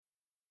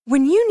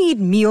When you need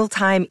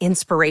mealtime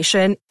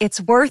inspiration,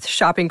 it's worth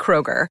shopping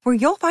Kroger, where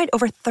you'll find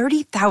over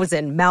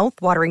 30,000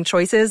 mouth-watering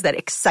choices that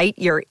excite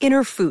your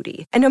inner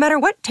foodie. And no matter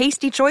what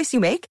tasty choice you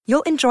make,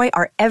 you'll enjoy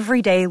our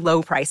everyday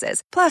low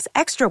prices, plus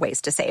extra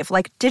ways to save,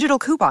 like digital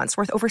coupons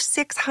worth over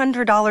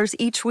 $600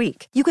 each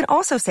week. You can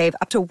also save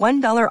up to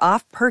 $1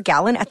 off per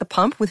gallon at the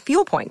pump with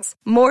fuel points.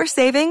 More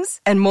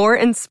savings and more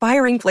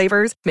inspiring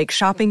flavors make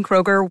shopping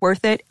Kroger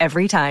worth it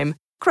every time.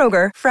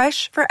 Kroger,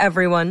 fresh for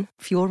everyone.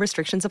 Fuel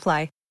restrictions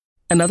apply.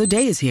 Another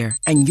day is here,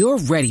 and you're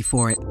ready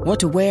for it. What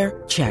to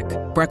wear? Check.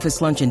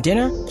 Breakfast, lunch, and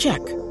dinner? Check.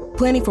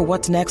 Planning for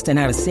what's next and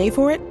how to save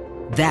for it?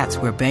 That's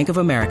where Bank of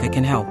America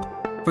can help.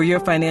 For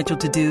your financial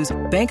to-dos,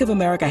 Bank of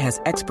America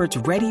has experts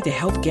ready to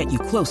help get you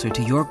closer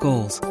to your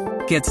goals.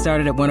 Get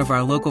started at one of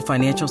our local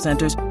financial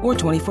centers or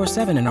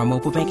 24/7 in our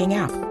mobile banking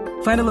app.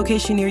 Find a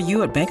location near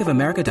you at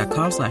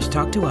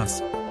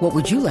bankofamerica.com/talktous. What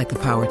would you like the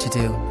power to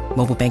do?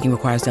 Mobile banking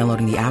requires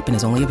downloading the app and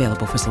is only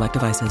available for select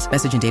devices.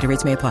 Message and data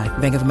rates may apply.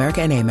 Bank of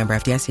America N.A., member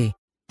FDIC.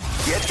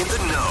 Get in the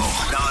know.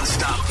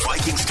 Non-stop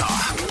Vikings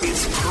talk.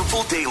 It's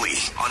Purple Daily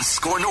on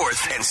Score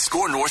North and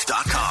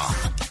ScoreNorth.com.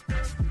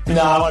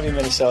 No, I want to be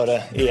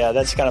Minnesota. Yeah,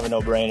 that's kind of a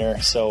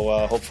no-brainer.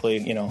 So hopefully,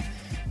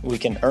 we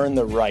can earn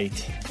the right,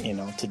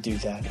 to do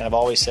that. And I've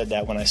always said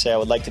that when I say I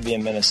would like to be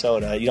in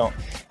Minnesota.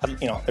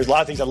 There's a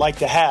lot of things I'd like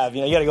to have.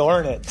 You got to go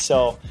earn it.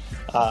 So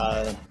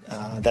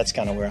that's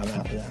kind of where I'm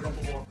at with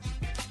that.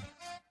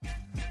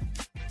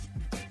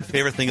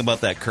 Favorite thing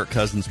about that Kirk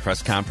Cousins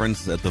press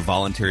conference at the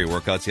voluntary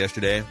workouts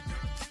yesterday?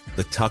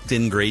 The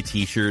tucked-in gray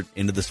T-shirt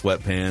into the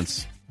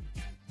sweatpants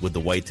with the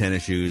white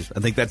tennis shoes.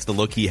 I think that's the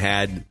look he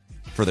had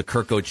for the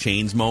Kirko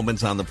Chains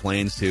moments on the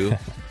planes, too.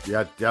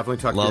 Yeah, definitely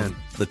tucked Love in.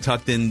 the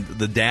tucked in,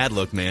 the dad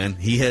look, man.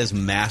 He has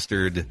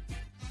mastered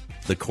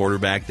the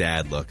quarterback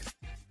dad look.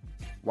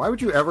 Why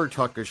would you ever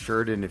tuck a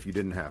shirt in if you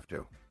didn't have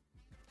to?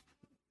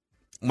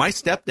 My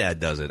stepdad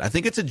does it. I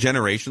think it's a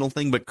generational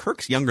thing, but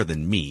Kirk's younger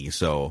than me,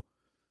 so...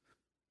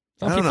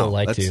 Some people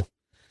like to.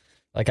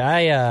 Like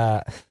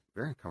Very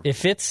comfortable.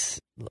 if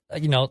it's,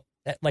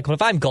 like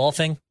if I'm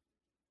golfing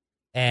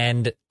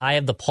and I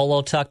have the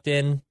polo tucked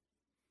in,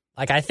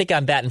 like I think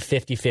I'm batting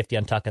 50-50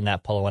 on tucking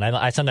that polo in.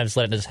 I sometimes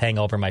let it just hang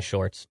over my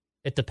shorts.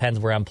 It depends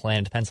where I'm playing.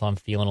 It depends how I'm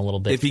feeling a little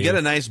bit. If you get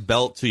a nice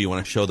belt, too, you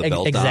want to show the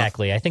belt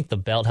Exactly. I think the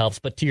belt helps.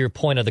 But to your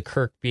point of the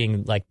Kirk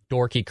being like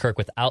dorky Kirk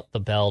without the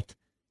belt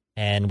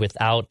and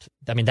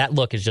that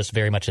look is just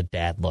very much a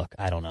dad look.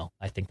 I don't know.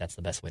 I think that's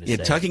the best way to say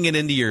it. Tucking it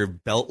into your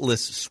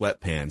beltless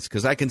sweatpants,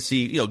 because I can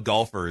see,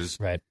 golfers,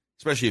 right?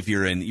 Especially if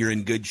you're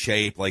in good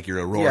shape, like you're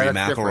a Rory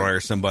McIlroy different. or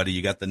somebody,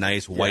 you got the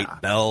nice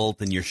white belt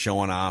and you're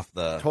showing off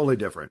totally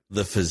different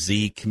the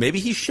physique.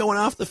 Maybe he's showing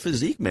off the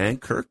physique, man.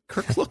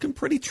 Kirk's looking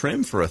pretty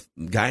trim for a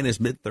guy in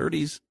his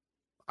mid-30s.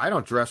 I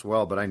don't dress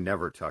well, but I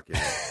never tuck in.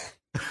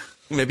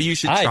 Maybe you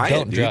should try it. I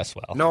don't dress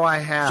well. No, I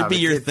have. Should be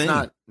your thing.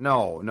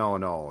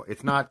 No.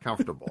 It's not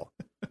comfortable.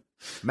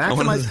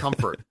 Maximize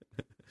comfort.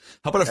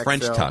 How about a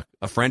French tuck?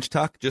 A French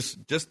tuck?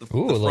 Just the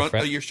front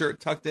of your shirt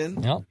tucked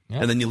in? Yep.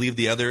 And then you leave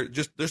the other,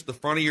 just the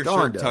front of your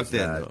Dawn shirt tucked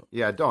that. in.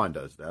 Yeah, Dawn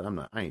does that.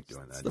 I ain't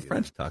doing that. It's the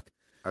French tuck.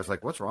 I was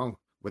like, what's wrong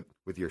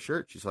with your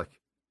shirt? She's like,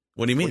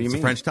 what do you mean? It's a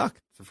French tuck.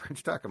 It's a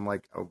French tuck. I'm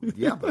like, oh,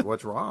 yeah, but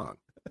what's wrong?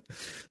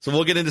 So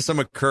we'll get into some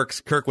of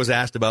Kirk's. Kirk was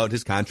asked about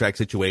his contract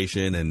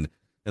situation and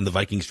the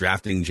Vikings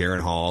drafting Jaron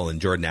Hall and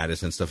Jordan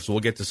Addison and stuff. So we'll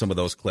get to some of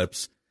those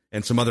clips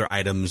and some other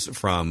items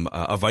from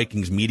a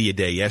Vikings media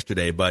day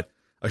yesterday. But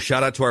a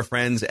shout out to our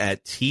friends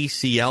at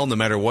TCL. No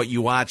matter what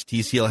you watch,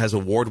 TCL has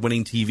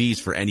award-winning TVs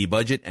for any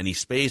budget, any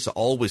space,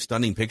 all with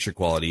stunning picture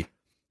quality.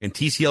 And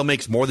TCL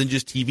makes more than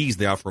just TVs.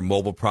 They offer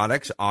mobile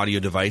products, audio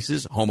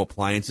devices, home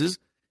appliances.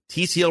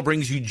 TCL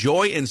brings you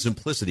joy and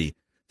simplicity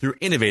through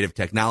innovative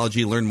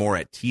technology. Learn more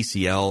at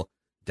TCL.com.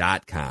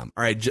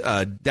 All right,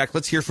 Dak,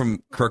 let's hear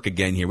from Kirk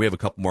again here. We have a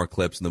couple more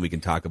clips, and then we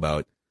can talk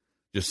about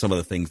just some of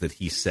the things that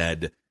he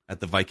said at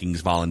the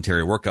Vikings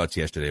voluntary workouts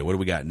yesterday. What do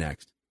we got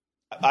next?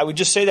 I would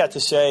just say that to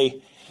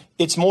say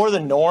it's more the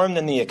norm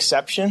than the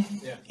exception.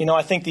 Yeah.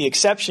 I think the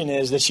exception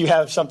is that you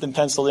have something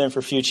penciled in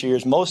for future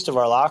years. Most of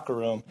our locker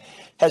room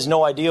has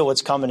no idea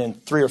what's coming in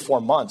 3 or 4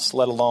 months,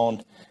 let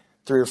alone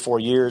 3 or 4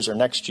 years or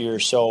next year.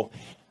 So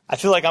I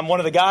feel like I'm one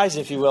of the guys,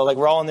 if you will, like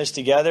we're all in this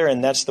together,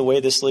 and that's the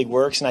way this league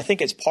works. And I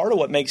think it's part of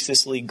what makes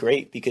this league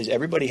great because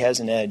everybody has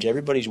an edge.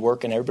 Everybody's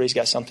working. Everybody's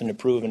got something to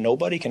prove, and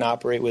nobody can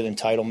operate with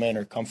entitlement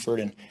or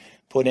comfort and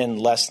put in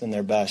less than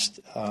their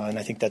best. And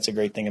I think that's a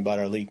great thing about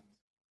our league.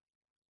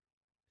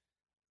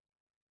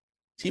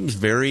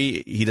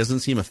 He doesn't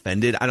seem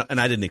offended.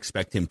 I didn't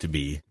expect him to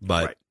be,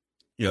 but,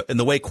 right. And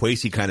the way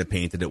Kwesi kind of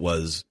painted it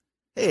was,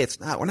 hey,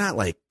 we're not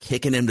like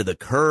kicking him to the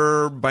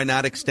curb by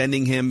not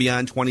extending him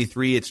beyond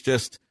 23. It's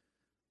just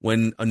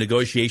when a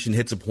negotiation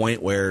hits a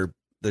point where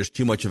there's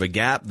too much of a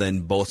gap,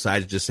 then both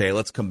sides just say,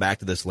 let's come back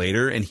to this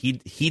later. And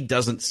he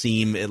doesn't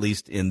seem, at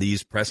least in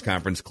these press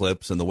conference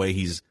clips and the way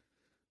he's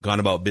gone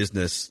about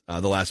business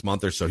the last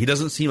month or so, he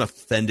doesn't seem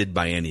offended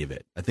by any of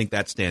it. I think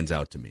that stands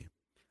out to me.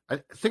 I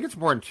think it's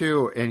important,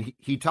 too, and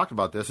he talked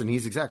about this, and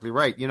he's exactly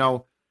right.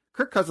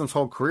 Kirk Cousins'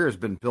 whole career has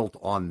been built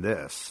on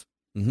this.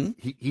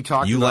 He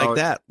talked you about like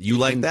that. You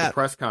like in that the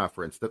press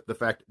conference, the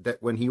fact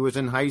that when he was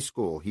in high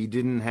school, he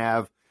didn't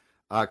have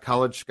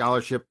college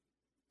scholarship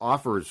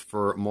offers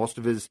for most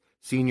of his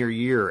senior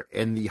year,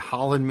 and the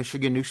Holland,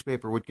 Michigan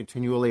newspaper would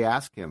continually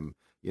ask him,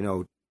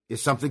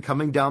 is something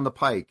coming down the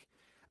pike?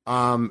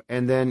 And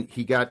then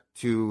he got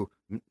to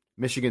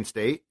Michigan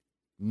State.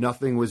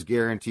 Nothing was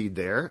guaranteed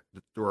there.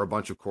 There were a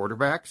bunch of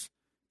quarterbacks.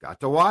 Got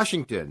to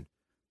Washington,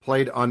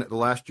 played on the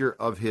last year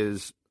of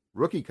his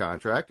rookie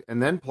contract,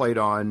 and then played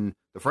on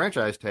the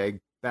franchise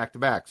tag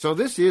back-to-back. So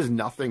this is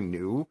nothing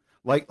new.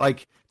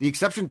 Like the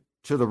exception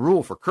to the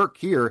rule for Kirk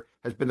here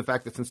has been the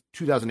fact that since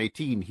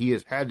 2018, he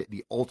has had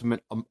the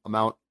ultimate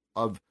amount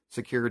of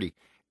security.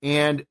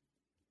 And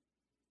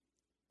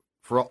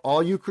for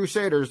all you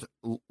Crusaders,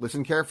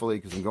 listen carefully,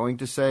 because I'm going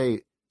to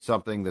say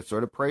something that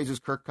sort of praises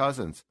Kirk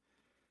Cousins.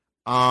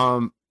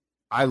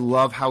 I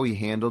love how he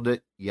handled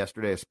it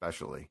yesterday,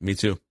 especially. Me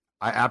too.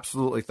 I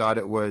absolutely thought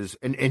it was,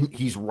 and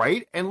he's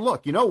right. And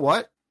look, you know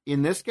what?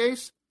 In this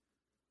case,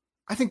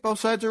 I think both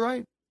sides are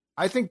right.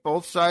 I think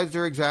both sides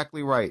are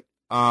exactly right.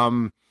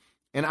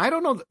 And I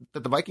don't know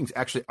that the Vikings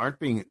actually aren't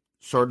being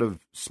sort of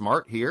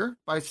smart here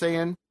by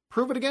saying,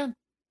 prove it again.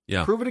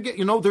 Yeah. Prove it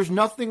again. There's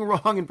nothing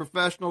wrong in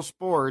professional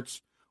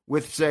sports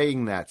with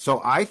saying that.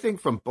 So I think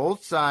from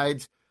both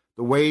sides,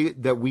 the way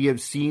that we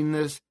have seen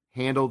this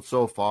handled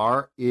so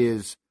far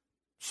is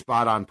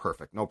spot on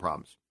perfect. No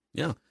problems.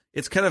 Yeah.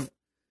 It's kind of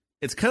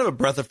a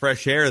breath of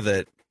fresh air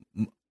that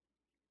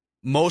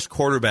most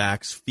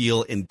quarterbacks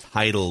feel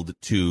entitled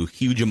to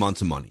huge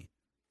amounts of money.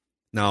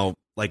 Now,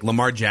 like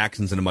Lamar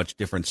Jackson's in a much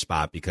different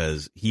spot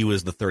because he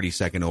was the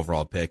 32nd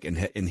overall pick, and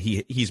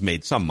he's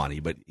made some money,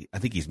 but I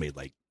think he's made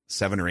like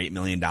 $7 or $8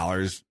 million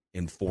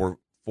in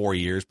four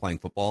years playing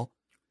football.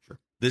 Sure.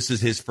 This This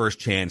is his first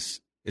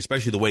chance,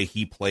 especially the way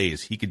he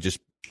plays. He could just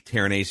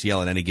tear an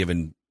ACL at any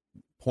given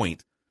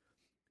point.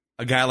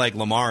 A guy like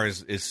Lamar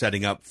is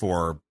setting up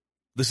for,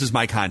 this is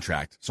my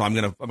contract, so I'm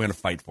gonna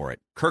fight for it.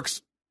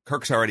 Kirk's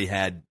already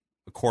had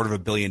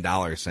 $250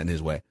 million sent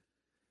his way.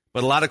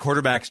 But a lot of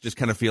quarterbacks just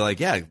kind of feel like,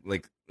 yeah,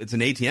 like it's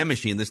an ATM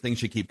machine. This thing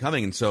should keep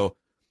coming. And so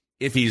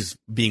if he's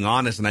being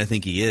honest, and I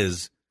think he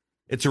is,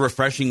 it's a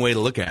refreshing way to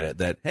look at it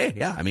that, hey,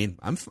 yeah, I mean,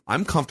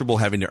 I'm comfortable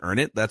having to earn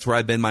it. That's where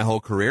I've been my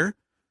whole career.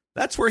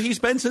 That's where he's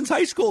been since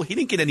high school. He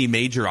didn't get any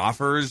major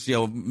offers.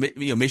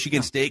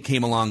 Michigan State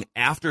came along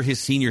after his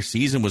senior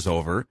season was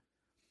over.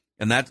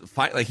 And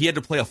he had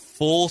to play a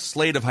full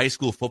slate of high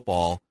school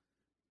football.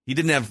 He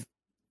didn't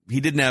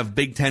have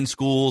Big Ten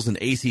schools and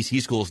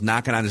ACC schools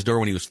knocking on his door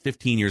when he was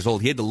 15 years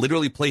old. He had to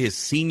literally play his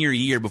senior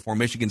year before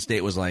Michigan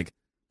State was like,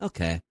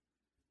 okay,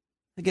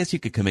 I guess you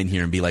could come in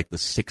here and be like the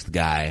sixth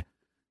guy.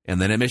 And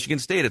then at Michigan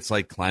State, it's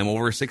like climb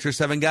over 6 or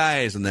 7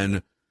 guys. And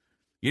then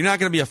you're not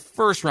going to be a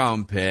first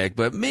round pick,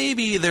 but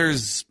maybe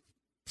there's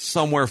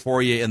somewhere for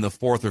you in the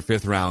 4th or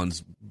 5th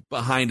rounds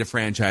behind a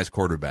franchise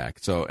quarterback.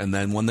 So, and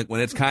then when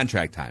it's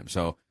contract time.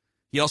 So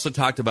he also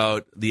talked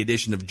about the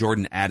addition of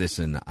Jordan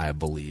Addison, I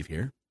believe,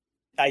 here.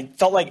 I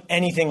felt like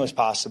anything was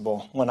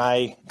possible when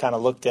I kind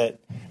of looked at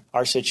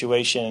our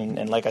situation.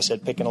 And like I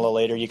said, picking a little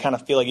later, you kind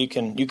of feel like you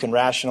can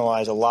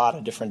rationalize a lot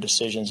of different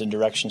decisions and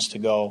directions to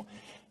go.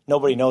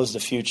 Nobody knows the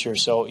future,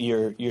 so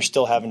you're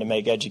still having to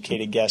make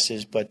educated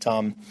guesses. But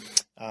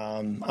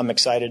I'm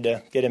excited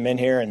to get him in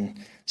here and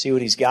see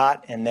what he's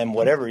got, and then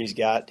whatever he's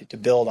got to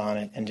build on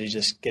it and to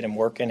just get him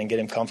working and get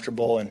him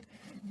comfortable and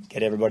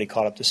get everybody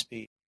caught up to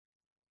speed.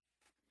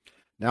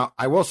 Now,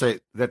 I will say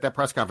that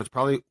press conference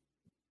probably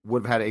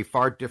would have had a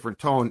far different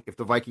tone if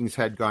the Vikings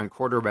had gone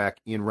quarterback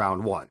in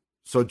round 1.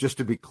 So just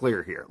to be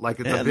clear here, like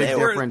it's a big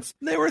difference.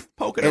 They were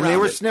poking and around they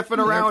were it. sniffing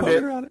around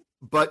it.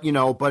 But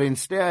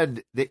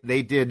instead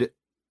they did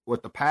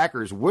what the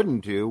Packers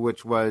wouldn't do,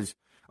 which was,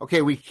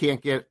 okay, we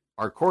can't get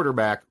our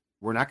quarterback.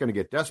 We're not going to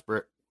get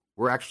desperate.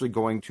 We're actually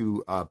going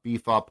to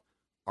beef up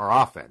our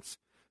offense.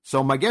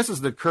 So my guess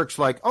is that Kirk's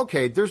like,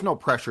 okay, there's no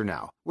pressure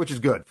now, which is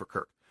good for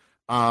Kirk.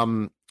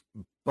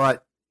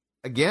 But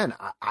again,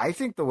 I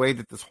think the way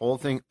that this whole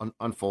thing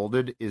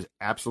unfolded is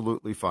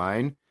absolutely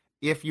fine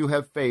if you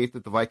have faith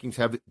that the Vikings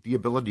have the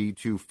ability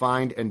to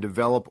find and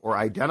develop or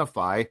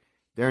identify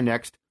their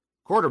next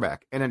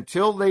quarterback. And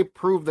until they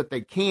prove that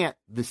they can't,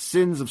 the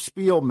sins of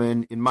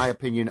Spielman, in my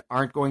opinion,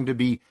 aren't going to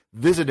be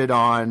visited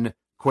on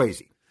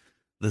Kwesi.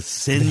 The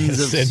sins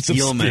of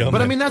Spielman.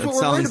 But I mean, that's what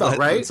we're worried about,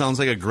 right? It sounds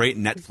like a great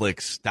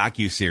Netflix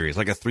docuseries,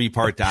 like a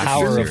 3-part docuseries.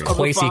 Power of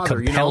Kwesi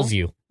compels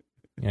you.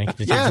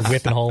 Just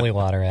whipping holy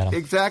water at him.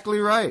 Exactly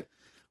right.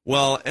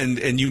 Well,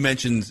 and you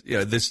mentioned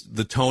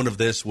the tone of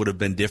this would have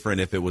been different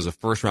if it was a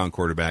first-round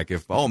quarterback.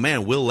 If, oh,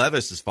 man, Will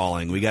Levis is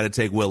falling. We got to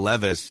take Will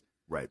Levis.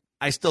 Right.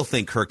 I still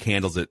think Kirk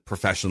handles it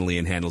professionally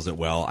and handles it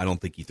well. I don't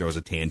think he throws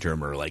a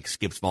tantrum or like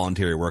skips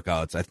voluntary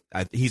workouts.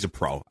 He's a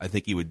pro. I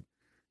think he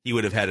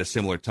would have had a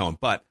similar tone.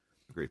 But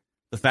agreed.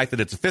 The fact that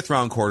it's a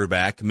 5th-round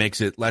quarterback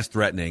makes it less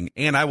threatening.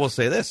 And I will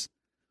say this.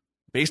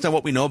 Based on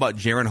what we know about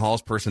Jaren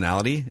Hall's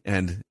personality,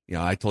 and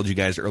I told you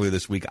guys earlier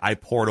this week, I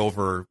poured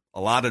over a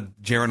lot of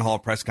Jaren Hall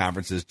press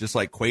conferences, just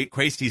like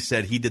Kwesi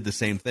said he did the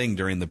same thing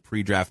during the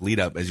pre-draft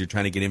lead-up as you're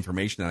trying to get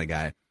information on a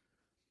guy.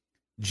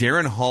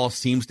 Jaren Hall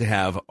seems to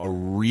have a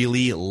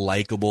really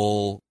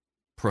likable,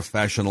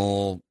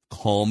 professional,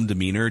 calm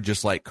demeanor,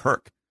 just like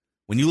Kirk.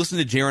 When you listen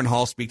to Jaren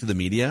Hall speak to the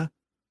media,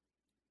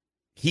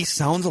 he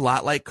sounds a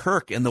lot like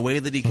Kirk in the way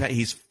that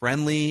he's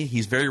friendly,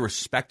 he's very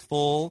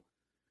respectful,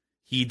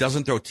 he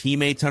doesn't throw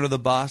teammates under the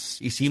bus.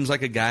 He seems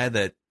like a guy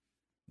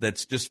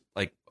that's just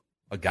like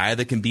a guy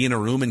that can be in a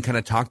room and kind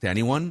of talk to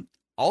anyone.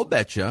 I'll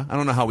bet you, I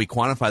don't know how we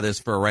quantify this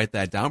for a write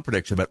that down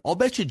prediction, but I'll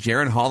bet you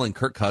Jaren Hall and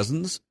Kirk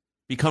Cousins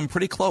become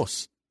pretty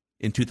close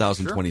in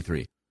 2023.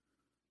 Sure.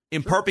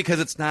 In part because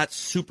it's not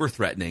super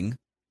threatening.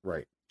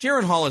 Right.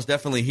 Jaren Hall is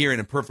definitely here in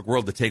a perfect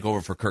world to take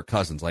over for Kirk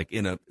Cousins. Like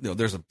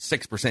there's a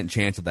 6%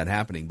 chance of that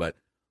happening, but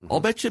I'll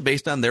bet you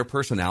based on their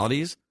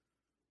personalities,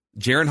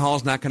 Jaren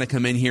Hall's not going to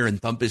come in here and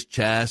thump his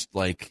chest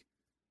like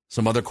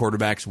some other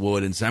quarterbacks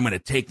would and say, I'm going to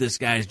take this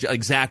guy's,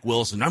 like Zach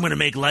Wilson, I'm going to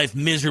make life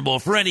miserable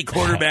for any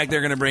quarterback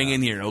they're going to bring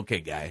in here. Okay,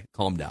 guy,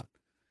 calm down.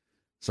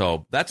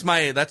 So that's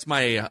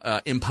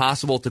my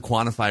impossible to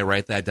quantify,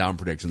 write that down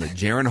prediction, that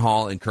Jaren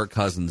Hall and Kirk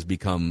Cousins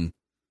become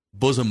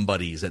bosom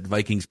buddies at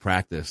Vikings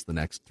practice the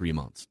next 3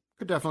 months.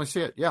 Could definitely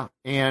see it, yeah.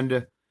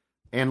 And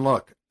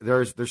look,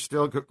 there's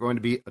still going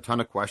to be a ton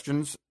of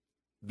questions.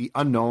 The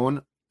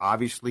unknown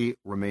obviously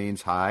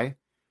remains high,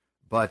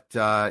 but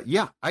I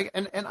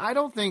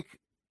don't think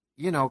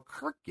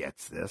Kirk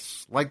gets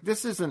this. Like,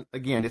 this isn't,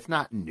 again, it's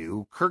not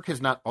new. Kirk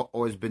has not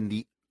always been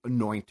the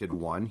anointed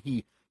one.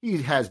 He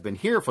has been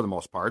here for the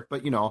most part,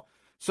 but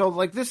so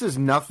like this is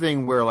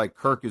nothing where like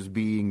Kirk is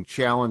being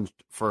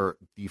challenged for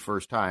the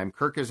first time.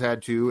 Kirk has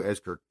had to, as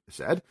Kirk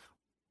said,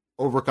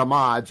 overcome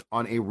odds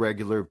on a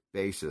regular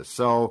basis.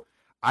 So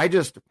I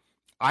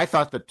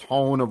thought the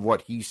tone of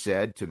what he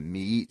said to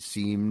me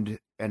seemed,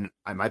 and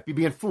I might be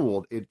being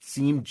fooled, it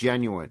seemed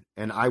genuine.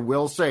 And I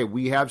will say,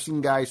 we have seen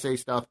guys say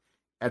stuff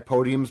at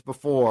podiums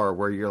before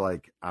where you're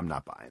like, I'm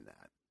not buying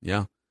that.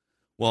 Yeah.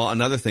 Well,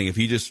 another thing,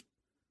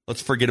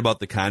 let's forget about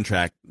the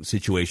contract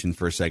situation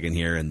for a second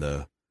here and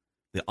the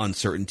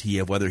uncertainty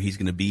of whether he's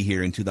going to be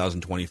here in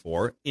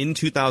 2024. In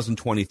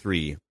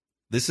 2023,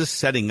 this is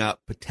setting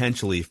up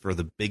potentially for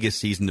the biggest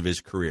season of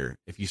his career.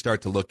 If you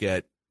start to look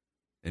at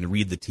and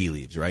read the tea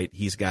leaves, right?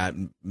 He's got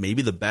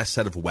maybe the best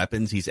set of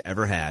weapons he's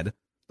ever had,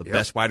 the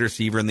best wide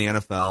receiver in the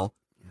NFL,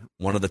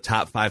 one of the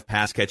top 5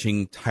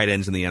 pass-catching tight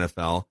ends in the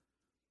NFL,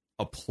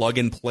 a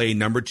plug-and-play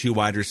number 2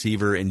 wide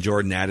receiver in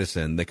Jordan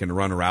Addison that can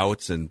run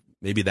routes, and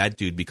maybe that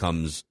dude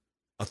becomes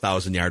a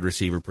 1,000-yard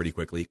receiver pretty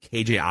quickly.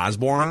 KJ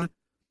Osborne.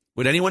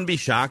 Would anyone be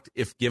shocked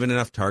if given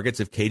enough targets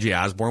if KJ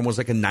Osborne was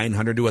like a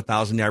 900 to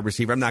 1,000-yard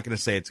receiver? I'm not going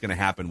to say it's going to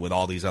happen with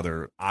all these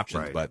other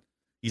options, but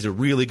he's a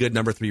really good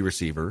number 3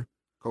 receiver.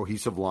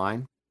 Cohesive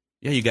line.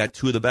 Yeah, you got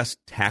 2 of the best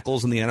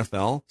tackles in the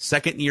NFL.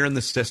 Second year in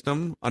the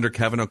system under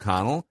Kevin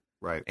O'Connell.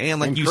 Right. And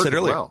like you said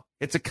earlier,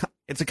 it's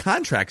a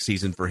contract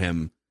season for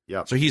him.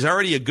 Yep. So he's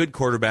already a good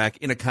quarterback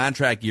in a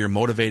contract year,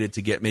 motivated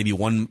to get maybe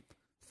one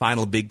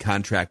final big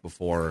contract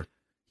before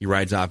he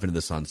rides off into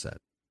the sunset.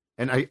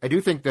 And I do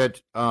think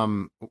that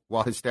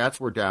while his stats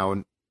were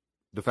down,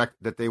 the fact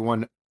that they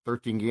won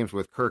 13 games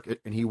with Kirk,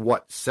 and he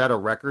set a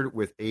record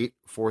with 8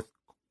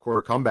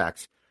 fourth-quarter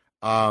comebacks.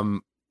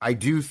 I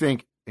do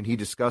think, and he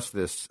discussed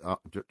this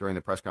during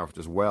the press conference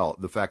as well,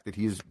 the fact that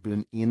he's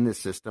been in the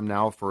system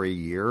now for a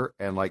year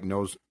and like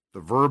knows the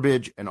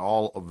verbiage and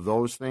all of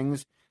those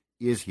things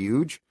is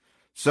huge.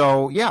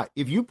 So, yeah,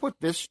 if you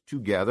put this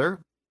together,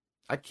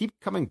 I keep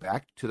coming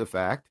back to the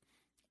fact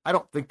I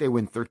don't think they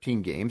win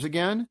 13 games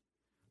again,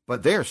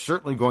 but they're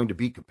certainly going to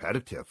be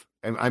competitive.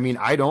 And I mean,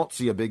 I don't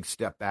see a big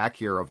step back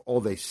here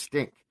of, they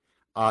stink.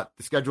 The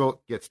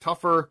schedule gets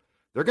tougher.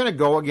 They're going to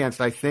go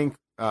against, I think,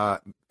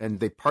 and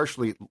they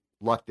partially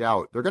lucked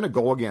out, they're going to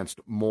go against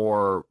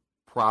more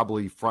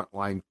probably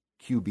frontline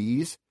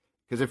QBs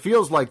because it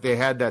feels like they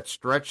had that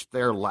stretch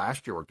there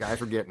last year where guys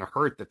were getting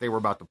hurt that they were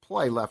about to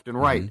play left and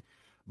right. Mm-hmm.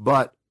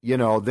 But,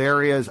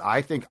 there is,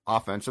 I think,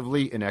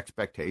 offensively an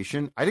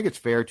expectation. I think it's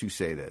fair to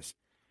say this.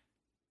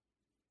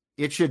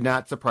 It should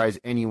not surprise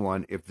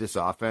anyone if this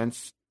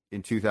offense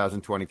in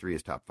 2023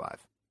 is top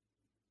 5.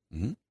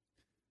 Mm-hmm.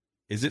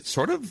 Is it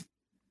sort of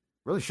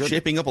really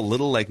shaping up a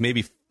little like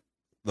maybe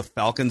the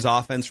Falcons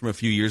offense from a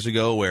few years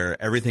ago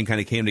where everything kind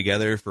of came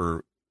together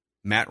for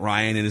Matt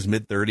Ryan in his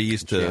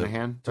mid-30s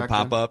to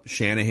pop up?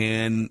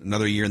 Shanahan,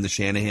 another year in the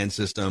Shanahan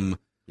system.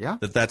 Yeah.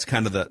 That's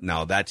kind of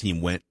that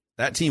team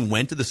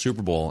went to the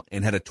Super Bowl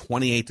and had a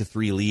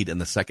 28-3 lead in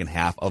the second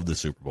half of the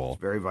Super Bowl.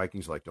 It's very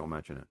Vikings-like, don't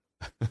mention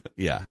it.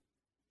 Yeah.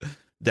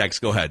 Dex,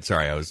 go ahead.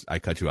 Sorry, I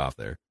cut you off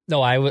there.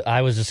 No,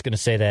 I was just going to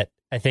say that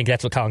I think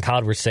that's what Colin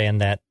Cowherd was saying,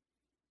 that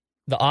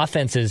the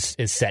offense is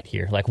set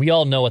here. Like, we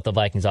all know what the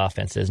Vikings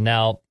offense is.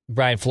 Now,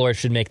 Brian Flores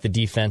should make the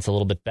defense a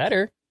little bit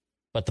better,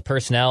 but the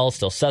personnel is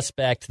still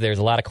suspect. There's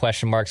a lot of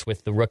question marks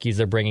with the rookies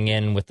they're bringing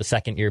in, with the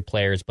second-year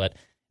players, but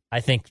I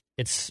think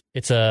it's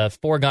a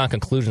foregone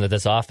conclusion that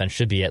this offense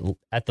should be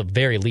at the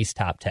very least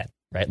top 10,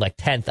 right? Like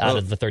 10th out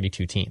of the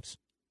 32 teams.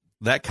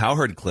 That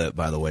Cowherd clip,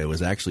 by the way,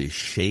 was actually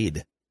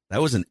shade.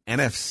 That was an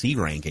NFC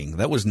ranking.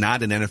 That was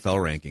not an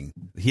NFL ranking.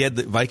 He had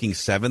the Vikings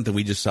 7th, and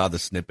we just saw the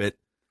snippet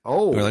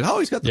Oh. We're like,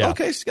 he's got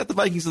he's got the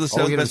Vikings of the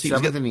seventh best team.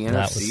 Seventh in the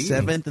NFC.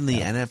 Seventh in the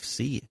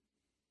NFC.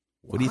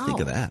 What do you think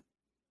of that?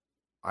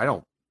 I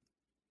don't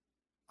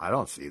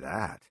see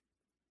that.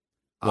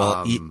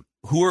 Well,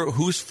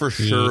 who's for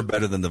sure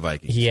better than the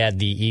Vikings? He had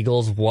the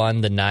Eagles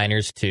 1, the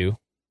Niners 2.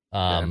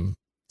 That's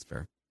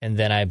fair. And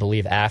then I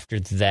believe after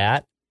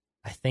that,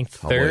 I think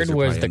third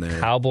was the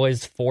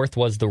Cowboys. Fourth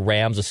was the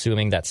Rams,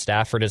 assuming that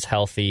Stafford is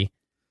healthy.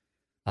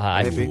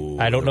 I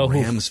don't know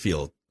who. Rams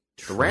feel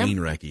train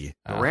wrecky.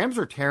 The Rams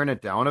are tearing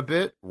it down a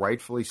bit,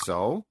 rightfully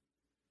so.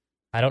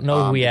 I don't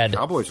know who we had. The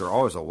Cowboys are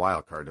always a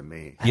wild card to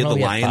me. You had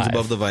the Lions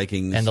above the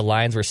Vikings. And the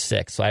Lions were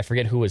 6, so I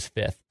forget who was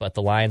 5th, but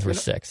the Lions were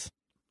 6.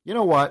 You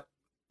know what?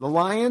 The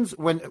Lions,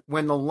 when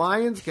the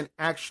Lions can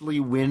actually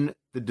win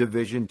the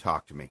division,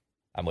 talk to me.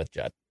 I'm with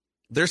Judd.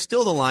 They're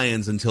still the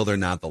Lions until they're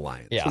not the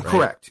Lions. Yeah. Right?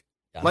 Correct.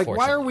 Like,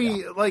 why are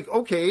we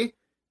okay,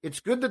 it's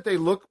good that they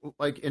look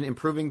like an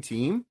improving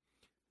team,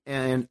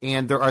 and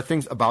there are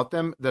things about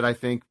them that I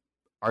think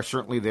are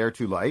certainly there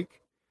to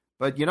like.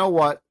 But you know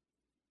what?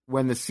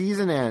 When the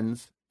season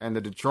ends and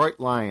the Detroit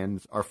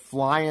Lions are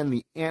flying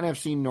the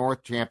NFC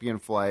North champion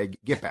flag,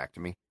 get back to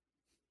me.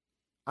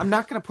 I'm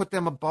not going to put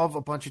them above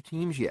a bunch of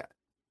teams yet.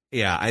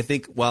 Yeah, I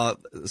think while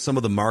some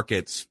of the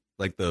markets,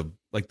 like the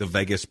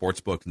Vegas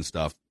sportsbook and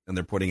stuff, and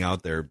they're putting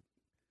out their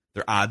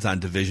odds on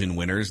division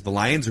winners, the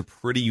Lions are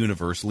pretty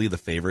universally the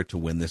favorite to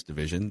win this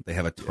division. They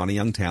have a ton of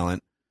young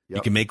talent. Yep.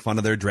 You can make fun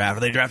of their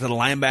draft. They drafted a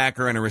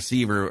linebacker and a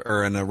receiver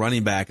or a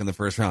running back in the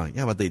first round.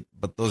 Yeah,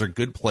 but those are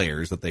good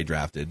players that they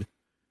drafted.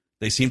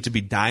 They seem to be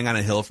dying on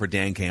a hill for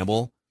Dan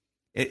Campbell.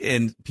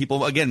 And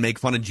people, again, make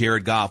fun of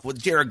Jared Goff. Well,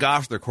 Jared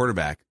Goff's their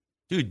quarterback.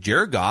 Dude,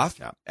 Jared Goff,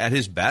 at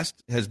his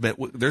best, has been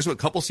 – there's a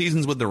couple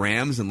seasons with the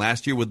Rams and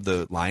last year with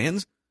the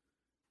Lions.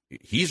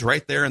 He's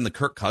right there in the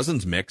Kirk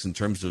Cousins mix in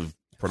terms of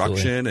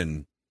production. Absolutely.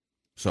 And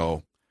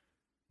so.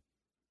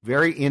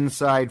 Very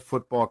inside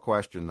football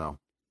question, though.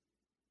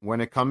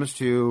 When it comes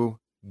to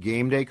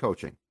game day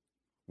coaching,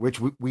 which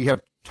we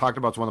have talked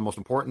about, is one of the most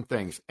important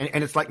things,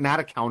 and it's like not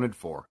accounted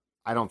for,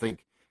 I don't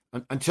think,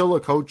 until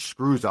a coach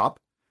screws up.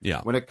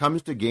 Yeah. When it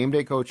comes to game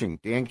day coaching,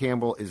 Dan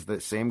Campbell is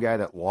the same guy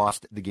that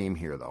lost the game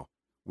here, though.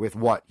 With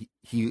what?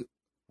 He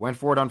went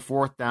for it on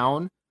 4th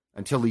down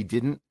until he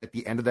didn't at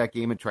the end of that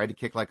game and tried to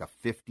kick like a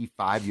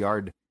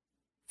 55-yard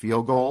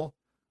field goal.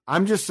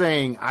 I'm just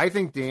saying, I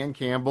think Dan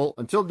Campbell,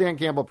 until Dan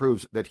Campbell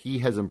proves that he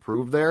has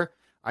improved there,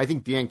 I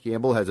think Dan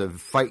Campbell has a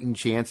fighting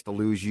chance to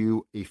lose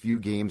you a few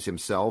games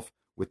himself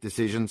with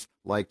decisions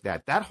like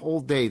that. That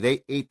whole day,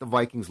 they ate the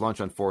Vikings lunch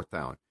on 4th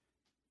down.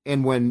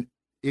 And when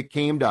it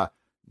came to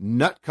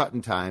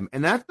nut-cutting time,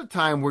 and that's the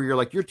time where you're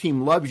like, your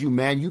team loves you,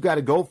 man, you got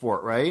to go for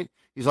it, right?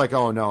 He's like,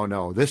 oh,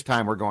 no, this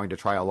time we're going to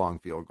try a long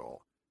field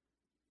goal.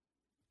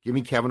 Give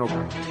me Kevin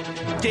O'Connell.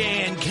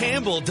 Dan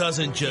Campbell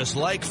doesn't just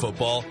like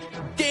football.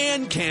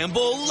 Dan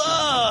Campbell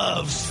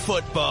loves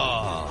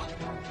football.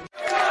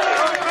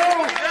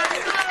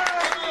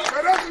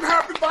 That doesn't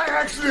happen by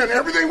accident.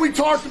 Everything we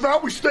talked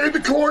about, we stayed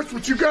the course,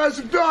 what you guys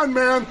have done,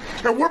 man.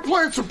 And we're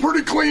playing some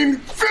pretty clean,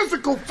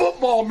 physical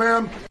football,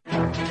 man.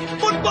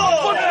 Football!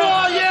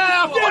 Football,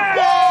 yeah!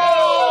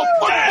 Football!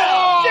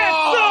 Football!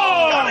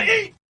 Gotta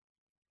eat!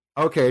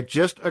 Okay, it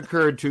just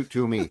occurred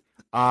to me.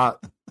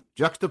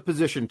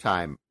 Juxtaposition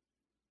time.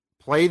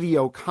 Play the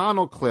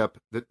O'Connell clip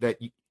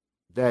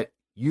that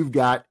you've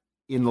got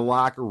in the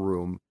locker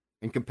room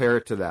and compare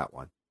it to that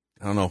one.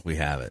 I don't know if we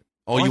have it.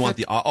 Oh, you want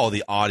the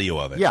audio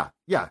of it? Yeah,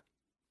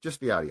 just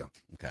the audio.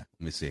 Okay,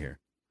 let me see here.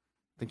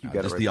 I think you got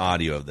it just right the there.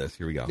 audio of this.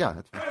 Here we go. Yeah,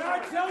 that's fine. And I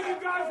tell you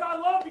guys, I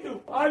love you.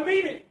 I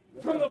mean it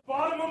from the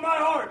bottom of my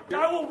heart.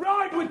 I will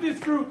ride with this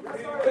group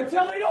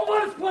until they don't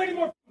let us play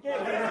anymore games.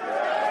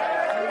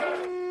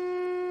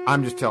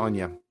 I'm just telling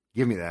you,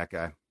 give me that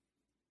guy.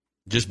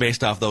 Just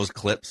based off those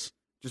clips?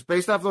 Just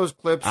based off those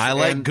clips. I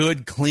like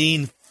good,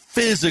 clean,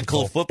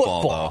 physical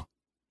football, though.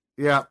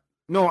 Yeah.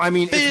 No, I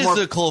mean,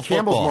 physical it's more,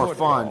 football. Campbell's more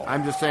fun.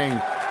 I'm just saying,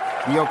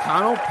 the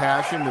O'Connell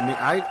passion to me,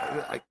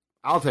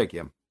 I'll take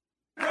him.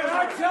 And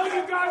I tell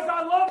you guys,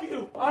 I love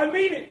you. I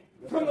mean it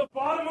from the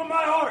bottom of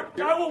my heart.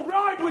 I will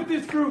ride with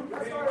this group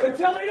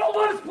until they don't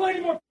let us play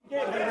anymore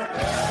games.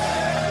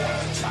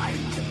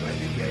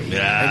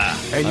 Yeah.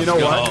 And you know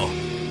what?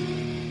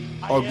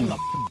 A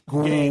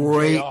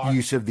great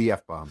use of the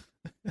F-bomb.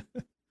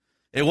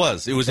 It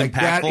was like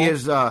impactful. That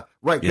is right,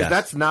 because yes.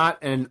 that's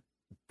not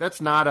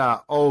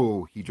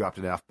he dropped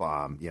an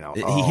F-bomb, you know.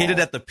 He hit it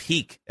at the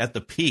peak.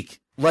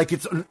 Like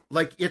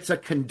it's a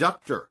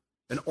conductor,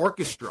 an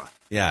orchestra.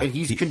 Yeah. And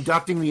he's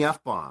conducting the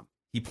F-bomb.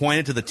 He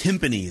pointed to the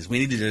timpanis. We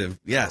needed to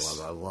I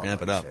love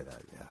ramp it up. Say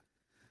that, yeah.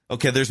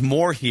 Okay, there's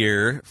more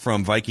here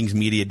from Vikings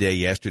Media Day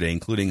yesterday,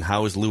 including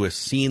how is Lewis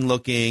Seen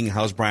looking,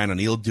 how's Brian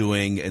O'Neill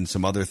doing, and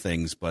some other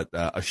things. But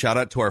a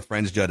shout-out to our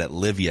friends, Judd, at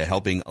Livia,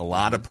 helping a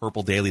lot of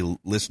Purple Daily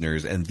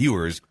listeners and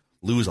viewers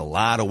lose a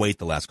lot of weight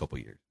the last couple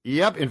of years.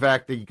 Yep. In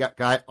fact, the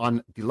guy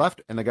on the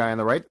left and the guy on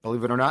the right,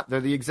 believe it or not, they're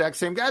the exact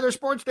same guy. They're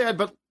Sports Dad,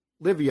 but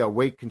Livia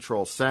Weight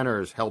Control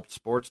Centers helped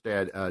Sports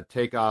Dad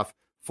take off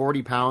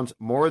 40 pounds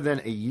more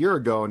than a year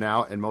ago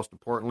now, and most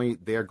importantly,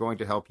 they're going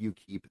to help you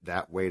keep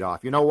that weight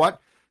off. You know what?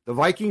 The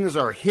Vikings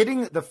are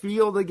hitting the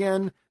field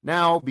again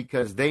now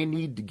because they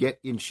need to get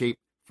in shape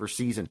for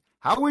season.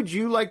 How would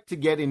you like to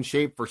get in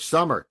shape for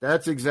summer?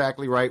 That's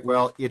exactly right.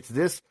 Well, it's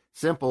this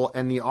simple,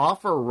 and the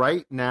offer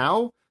right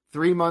now,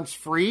 3 months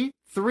free,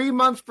 3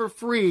 months for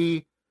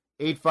free,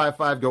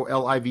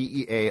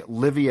 855-GO-LIVEA,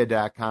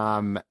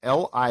 Livea.com,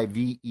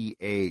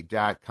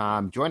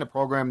 Livea.com. Join a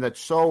program that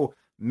so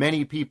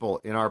many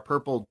people in our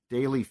Purple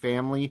Daily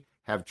family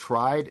have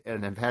tried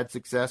and have had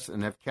success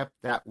and have kept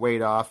that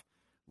weight off.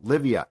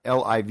 Livea,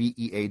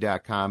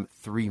 Livea.com,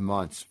 3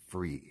 months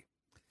free.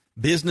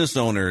 Business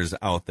owners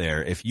out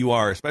there, if you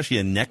are especially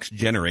a next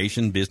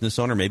generation business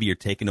owner, maybe you're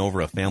taking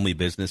over a family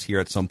business here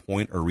at some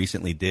point or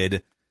recently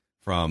did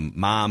from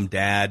mom,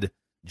 dad,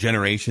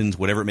 generations,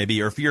 whatever it may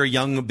be, or if you're a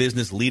young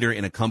business leader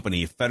in a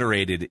company,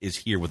 Federated is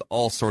here with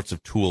all sorts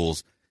of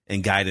tools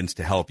and guidance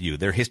to help you.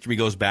 Their history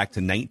goes back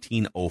to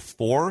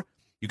 1904.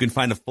 You can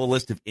find a full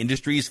list of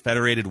industries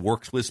Federated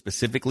works with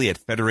specifically at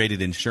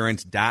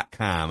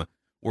federatedinsurance.com,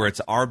 where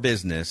it's our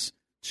business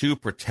to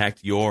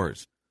protect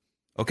yours.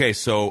 Okay,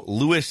 so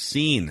Lewis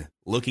Cine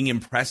looking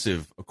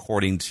impressive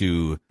according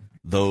to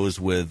those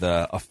with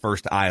a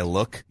first eye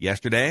look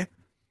yesterday.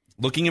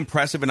 Looking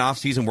impressive in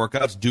off-season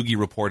workouts. Doogie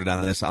reported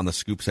on this on the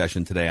Scoop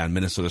session today on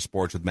Minnesota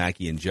Sports with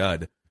Mackey and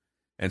Judd.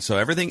 And so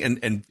everything,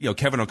 and you know,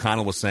 Kevin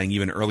O'Connell was saying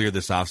even earlier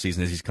this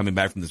offseason as he's coming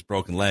back from this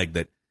broken leg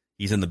that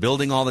he's in the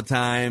building all the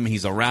time,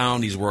 he's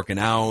around, he's working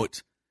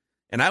out.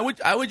 And I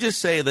would just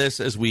say this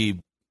as we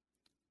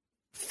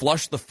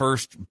flush the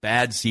first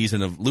bad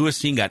season of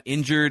Lewis Cine got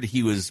injured.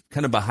 He was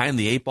kind of behind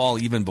the eight ball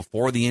even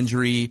before the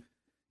injury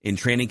in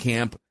training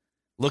camp.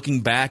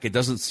 Looking back, it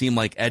doesn't seem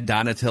like Ed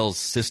Donatell's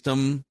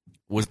system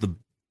was the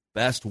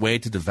best way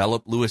to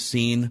develop Lewis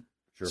Cine.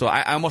 Sure. So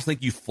I almost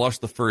think you flush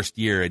the first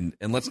year, and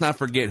let's not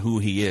forget who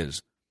he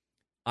is.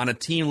 On a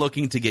team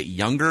looking to get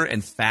younger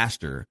and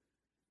faster,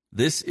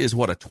 this is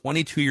what a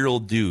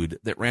 22-year-old dude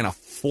that ran a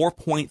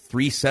 4.37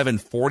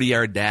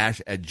 40-yard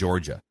dash at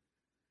Georgia.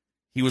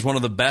 He was one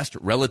of the best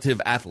relative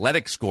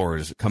athletic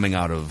scorers coming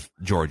out of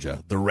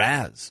Georgia, the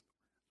Raz.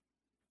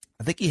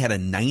 I think he had a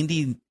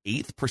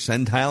 98th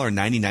percentile or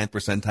 99th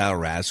percentile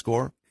Raz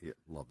score. Yeah,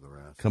 love the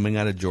Raz. Coming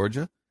out of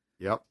Georgia.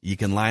 Yep. You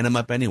can line him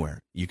up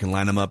anywhere. You can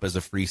line him up as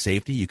a free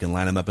safety. You can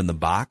line him up in the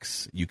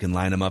box. You can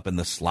line him up in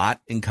the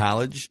slot in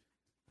college.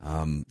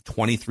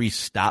 23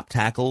 stop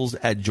tackles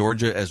at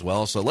Georgia as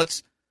well. So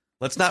let's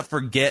not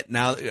forget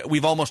now.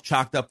 We've almost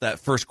chalked up that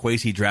first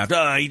Kwesi draft.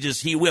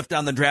 He whiffed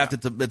on the draft.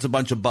 It's a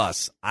bunch of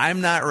busts.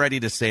 I'm not ready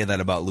to say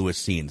that about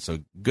Lewis Cine. So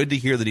good to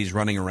hear that he's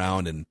running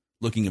around and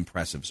looking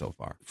impressive so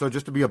far. So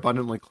just to be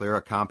abundantly clear,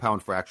 a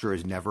compound fracture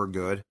is never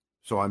good.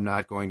 So I'm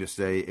not going to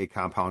say a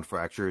compound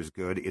fracture is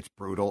good. It's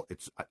brutal.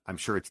 I'm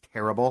sure it's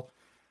terrible.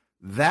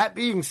 That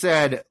being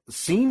said,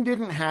 Cine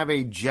didn't have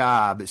a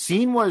job.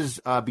 Cine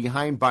was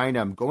behind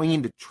Bynum going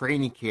into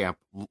training camp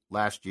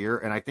last year,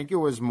 and I think it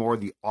was more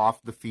the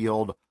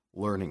off-the-field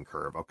learning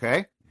curve,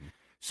 okay? Mm-hmm.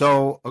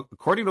 So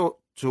according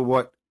to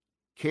what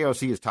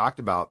KOC has talked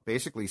about,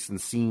 basically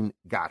since Cine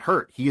got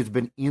hurt, he has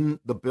been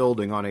in the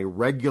building on a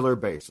regular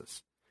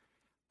basis.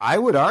 I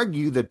would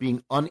argue that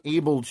being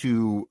unable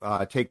to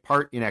take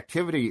part in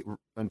activity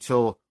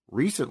until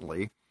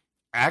recently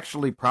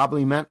actually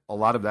probably meant a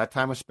lot of that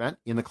time was spent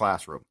in the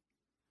classroom.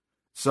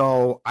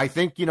 So I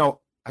think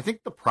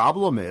the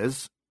problem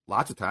is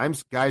lots of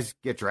times guys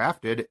get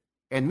drafted,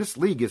 and this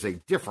league is a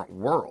different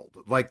world,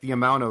 like the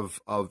amount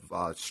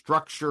of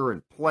structure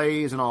and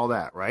plays and all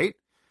that, right?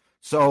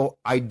 So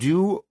I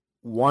do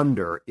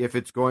wonder if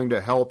it's going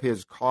to help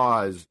his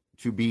cause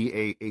to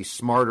be a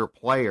smarter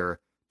player,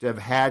 to have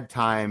had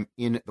time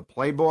in the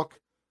playbook,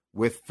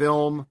 with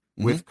film,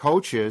 with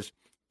coaches,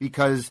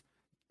 because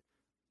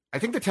I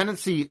think the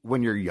tendency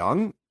when you're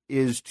young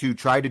is to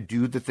try to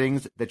do the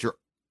things that you're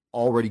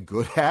already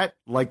good at.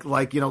 Like,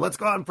 let's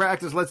go out and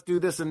practice, let's do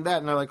this and that.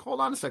 And they're like, hold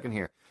on a second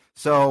here.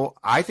 So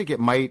I think it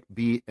might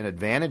be an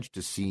advantage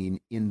to Cine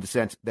in the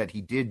sense that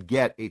he did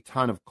get a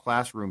ton of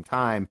classroom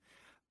time.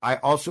 I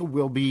also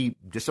will be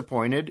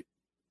disappointed,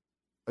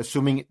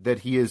 assuming that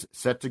he is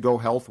set to go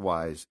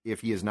health-wise,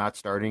 if he is not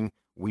starting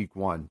week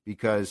one,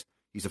 because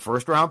he's a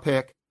first-round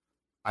pick.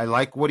 I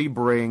like what he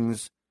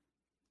brings.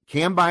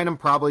 Cam Bynum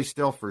probably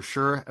still for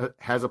sure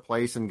has a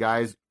place, and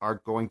guys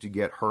aren't going to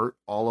get hurt.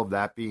 All of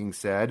that being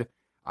said,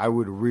 I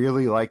would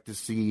really like to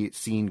see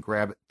Cine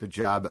grab the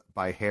job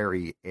by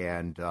Harry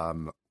and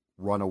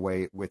run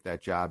away with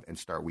that job and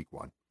start week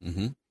one.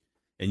 Mm-hmm.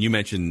 And you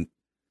mentioned,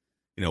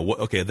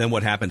 then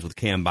what happens with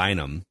Cam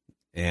Bynum?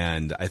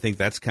 And I think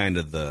that's kind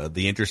of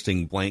the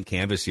interesting blank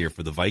canvas here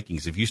for the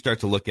Vikings. If you start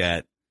to look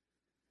at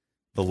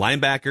the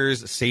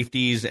linebackers,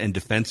 safeties, and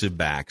defensive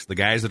backs, the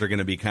guys that are going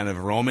to be kind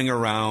of roaming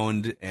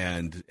around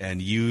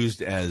and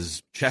used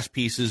as chess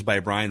pieces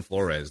by Brian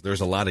Flores, there's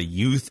a lot of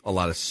youth, a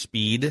lot of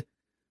speed.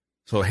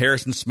 So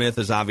Harrison Smith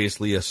is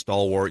obviously a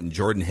stalwart, and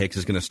Jordan Hicks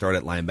is going to start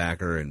at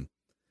linebacker.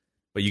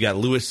 But you got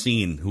Lewis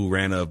Cine, who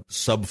ran a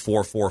sub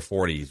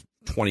 4.40,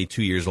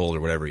 22 years old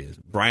or whatever he is.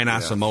 Brian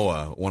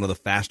Asamoah, one of the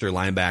faster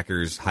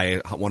linebackers,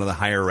 one of the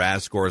higher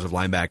RAS scores of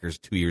linebackers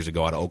 2 years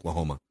ago out of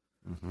Oklahoma.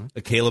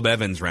 Caleb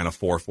Evans ran a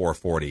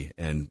 4.440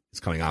 and is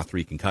coming off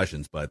 3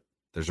 concussions, but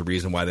there's a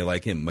reason why they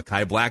like him.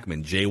 Mekhi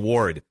Blackman, Jay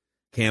Ward,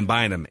 Cam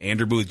Bynum,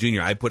 Andrew Booth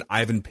Jr. I put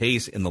Ivan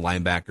Pace in the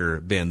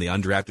linebacker bin, the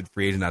undrafted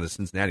free agent out of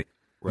Cincinnati.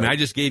 Right. I mean, I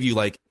just gave you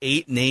like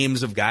 8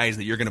 names of guys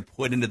that you're going to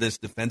put into this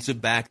defensive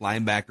back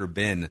linebacker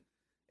bin,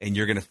 and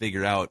you're going to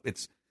figure out.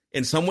 It's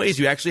in some ways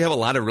you actually have a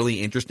lot of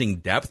really interesting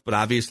depth, but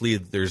obviously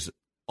there's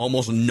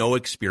almost no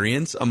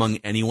experience among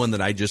anyone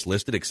that I just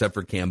listed except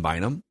for Cam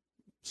Bynum.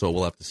 So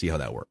we'll have to see how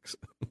that works.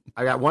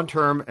 I got one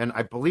term, and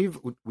I believe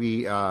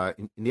we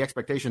in the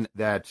expectation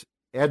that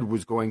Ed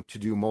was going to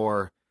do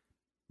more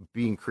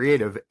being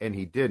creative, and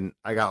he didn't.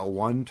 I got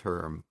one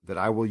term that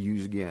I will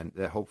use again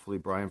that hopefully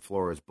Brian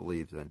Flores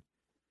believes in.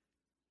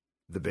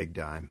 The big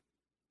dime.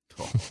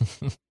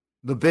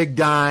 The big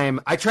dime.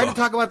 I tried to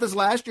talk about this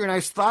last year, and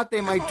I thought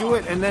they might do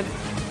it, and then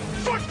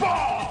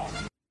football.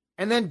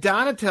 And then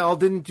Donatel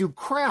didn't do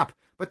crap.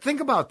 But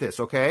think about this,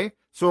 okay?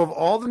 So of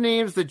all the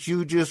names that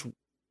you just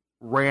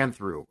ran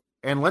through,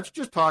 and let's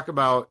just talk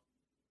about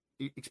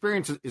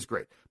experience is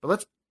great, but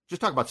let's just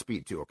talk about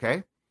speed too,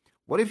 okay?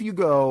 What if you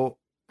go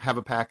have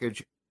a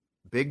package,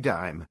 big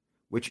dime,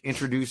 which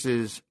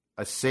introduces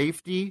a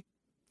safety,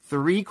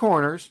 3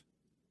 corners,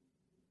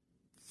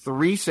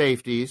 3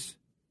 safeties,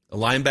 a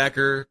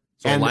linebacker,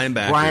 and Brian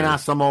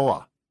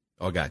Asamoah.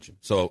 Oh, gotcha.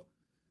 So let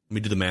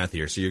me do the math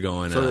here. So you're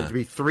going. So there'd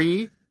be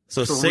 3.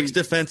 So 6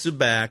 defensive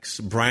backs,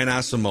 Brian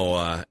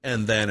Asamoah,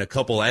 and then a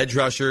couple edge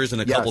rushers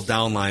and a couple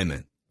down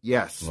linemen.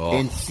 Yes. Oh.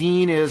 And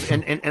Scene is,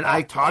 and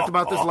I talked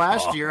about this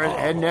last year, and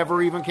Ed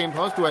never even came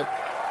close to it,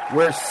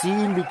 where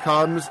Scene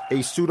becomes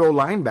a pseudo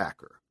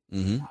linebacker.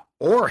 Mm-hmm.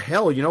 Or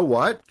hell, you know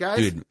what, guys?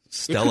 Dude,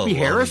 Stella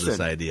loves this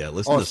idea.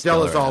 Listen to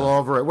Stella's all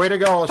over it. Way to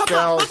go,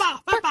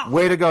 Stella.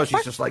 Way to go.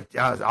 She's just like,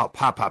 oh,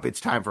 pop. It's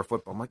time for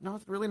football. I'm like, no,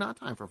 it's really not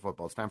time for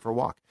football. It's time for a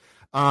walk.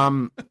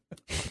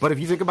 But if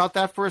you think about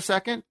that for a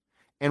second,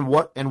 and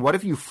what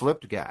if you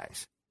flipped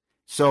guys?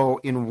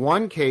 So in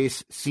one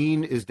case,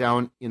 Scene is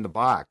down in the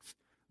box,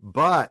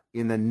 but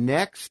in the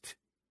next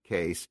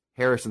case,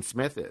 Harrison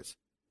Smith is.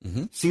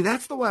 Mm-hmm. See,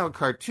 that's the wild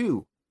card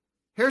too.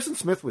 Harrison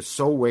Smith was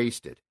so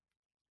wasted.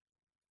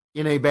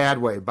 In a bad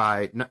way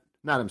by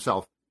not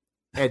himself,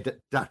 Ed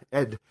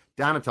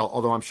Donatel,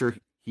 although I'm sure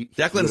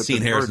Declan's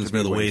seen Harrison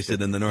Smith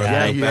wasted in the North.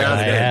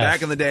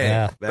 Back in the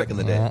day.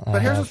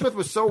 But Harrison Smith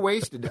was so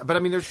wasted. But I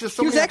mean, there's just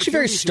so many. He was actually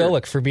very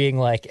stoic for being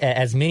like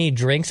as many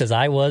drinks as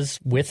I was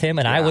with him,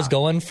 and I was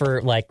going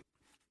for like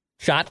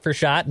shot for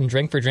shot and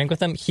drink for drink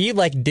with him. He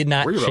like did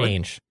not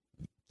change.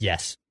 Really?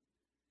 Yes.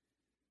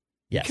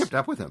 You kept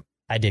up with him.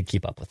 I did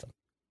keep up with him.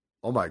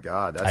 Oh my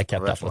God! I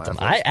kept up with them.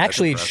 I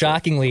actually,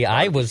 shockingly,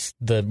 I was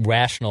the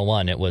rational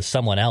one. It was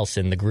someone else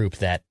in the group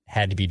that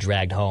had to be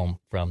dragged home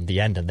from the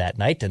end of that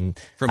night. And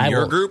from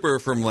your group, or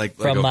from like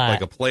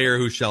a player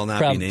who shall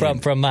not be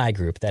named? From my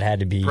group that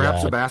had to be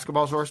perhaps a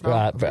basketball source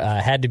now?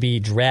 Had to be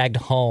dragged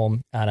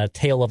home on a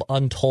tale of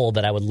untold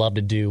that I would love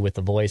to do with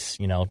the voice,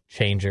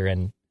 changer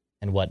and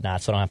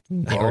whatnot. So I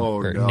don't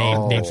have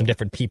to name some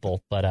different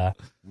people. But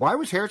why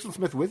was Harrison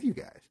Smith with you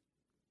guys?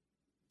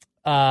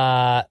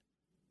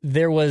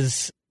 There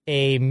was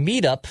a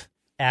meetup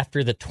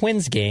after the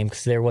Twins game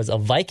because there was a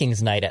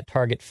Vikings night at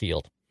Target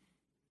Field.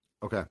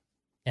 Okay.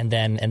 And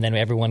then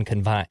everyone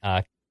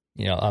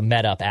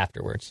met up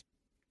afterwards.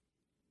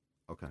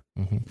 Okay.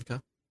 Mm-hmm. Okay.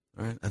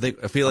 All right.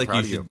 I feel like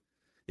you should.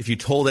 If you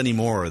told any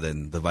more,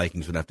 then the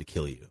Vikings would have to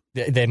kill you.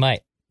 They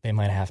might. They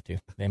might have to.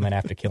 They might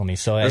have to kill me.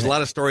 So there's a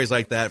lot of stories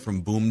like that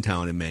from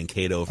Boomtown in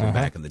Mankato from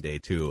back in the day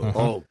too.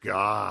 Oh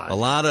God! A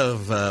lot of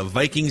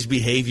Vikings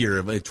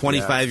behavior,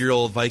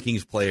 25-year-old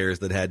Vikings players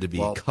that had to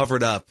be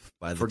covered up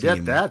by the team.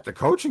 Forget that. The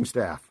coaching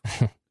staff.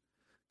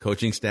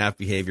 Coaching staff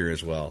behavior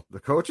as well.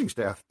 The coaching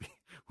staff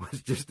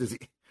was just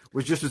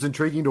as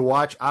intriguing to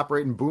watch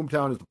operate in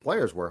Boomtown as the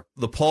players were.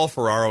 The Paul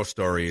Ferraro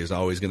story is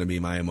always going to be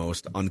my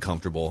most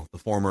uncomfortable.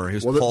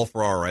 Paul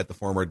Ferraro, right? The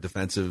former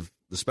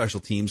the special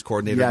teams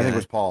coordinator. Yeah, I think it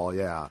was Paul,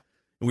 yeah.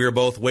 And we were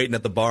both waiting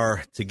at the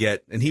bar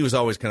and he was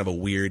always kind of a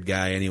weird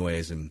guy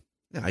anyways, and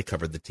I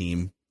covered the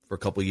team for a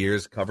couple of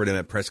years, covered him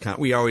at press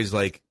we always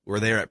were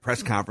there at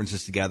press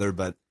conferences together,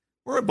 but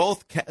we're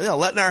both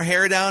letting our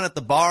hair down at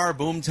the bar,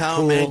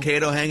 Boomtown,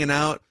 Mankato, hanging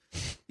out.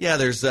 Yeah,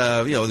 there's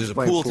a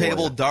pool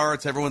table,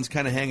 darts, everyone's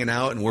kind of hanging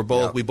out, and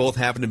we both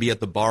happen to be at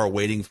the bar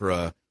waiting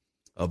for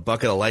a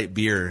bucket of light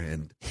beer,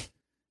 and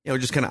we're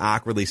just kind of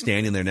awkwardly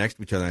standing there next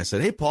to each other. And I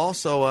said, "Hey, Paul,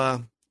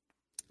 so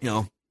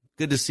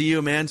good to see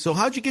you, man. So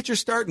how'd you get your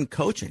start in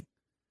coaching?"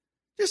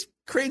 Just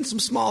creating some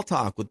small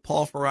talk with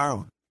Paul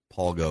Ferraro.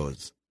 Paul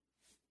goes,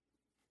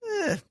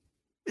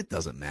 "It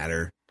doesn't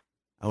matter."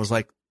 I was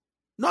like,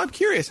 "No, I'm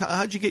curious.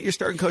 How'd you get your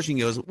start in coaching?"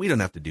 He goes, "We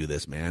don't have to do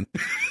this, man."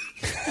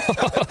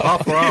 Paul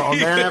Ferraro, a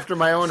man after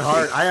my own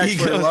heart. I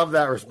actually love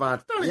that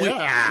response. We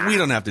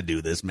don't have to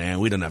do this, man.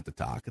 We don't have to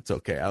talk. It's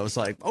okay. I was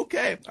like,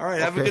 okay, all right,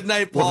 have a good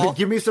night, Paul. Well,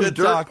 give me some good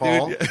dirt, talk,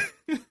 Paul.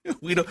 Dude.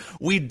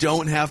 We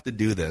don't have to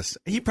do this.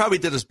 He probably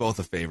did us both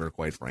a favor,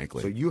 quite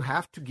frankly. So you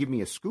have to give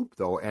me a scoop,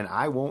 though, and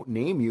I won't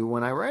name you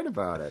when I write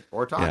about it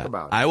or talk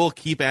about it. I will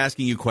keep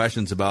asking you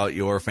questions about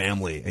your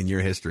family and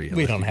your history.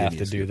 We don't have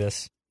to do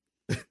this.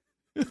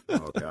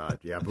 Oh, God.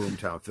 Yeah,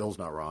 Boomtown. Phil's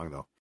not wrong,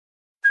 though.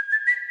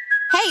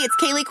 Hey, it's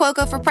Kaylee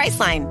Cuoco for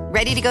Priceline.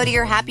 Ready to go to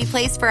your happy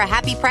place for a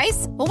happy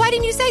price? Well, why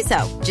didn't you say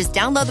so? Just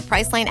download the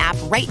Priceline app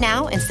right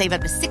now and save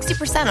up to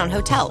 60% on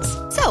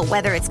hotels. So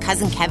whether it's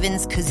Cousin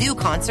Kevin's Kazoo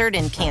Concert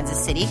in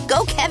Kansas City,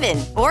 go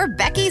Kevin, or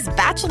Becky's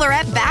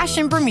Bachelorette Bash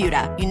in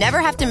Bermuda, you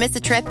never have to miss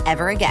a trip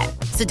ever again.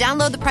 So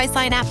download the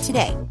Priceline app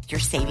today. Your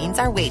savings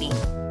are waiting.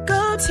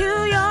 Go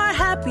to your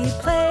happy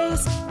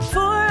place for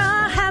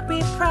a happy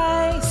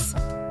price.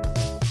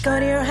 Go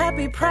to your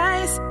happy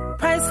price,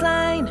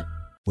 Priceline.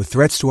 With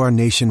threats to our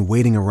nation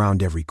waiting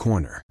around every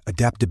corner,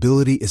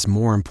 adaptability is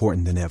more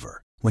important than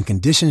ever. When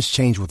conditions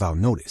change without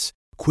notice,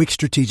 quick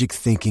strategic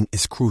thinking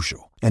is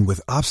crucial. And with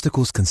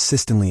obstacles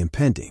consistently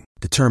impending,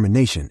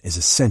 determination is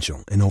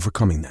essential in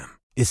overcoming them.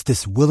 It's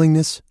this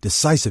willingness,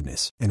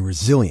 decisiveness, and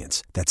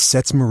resilience that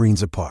sets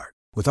Marines apart.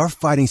 With our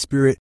fighting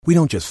spirit, we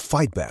don't just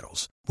fight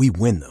battles, we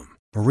win them.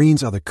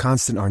 Marines are the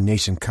constant our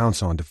nation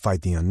counts on to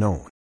fight the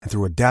unknown. And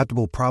through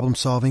adaptable problem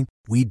solving,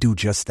 we do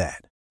just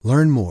that.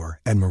 Learn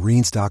more at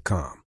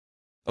Marines.com.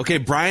 Okay,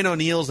 Brian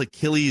O'Neill's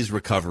Achilles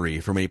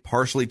recovery from a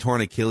partially torn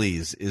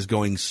Achilles is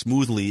going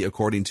smoothly,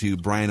 according to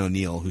Brian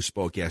O'Neill, who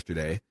spoke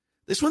yesterday.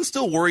 This one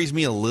still worries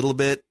me a little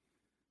bit.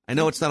 I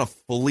know it's not a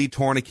fully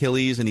torn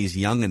Achilles, and he's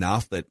young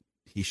enough that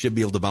he should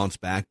be able to bounce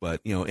back,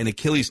 but, an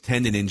Achilles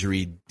tendon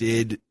injury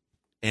did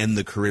end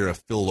the career of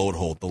Phil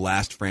Lodeholt, the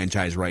last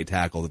franchise right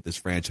tackle that this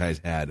franchise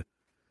had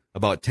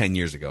about 10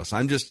 years ago. So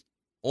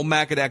old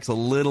Macadac's a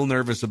little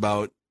nervous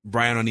about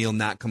Brian O'Neill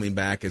not coming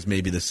back as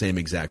maybe the same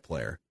exact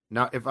player.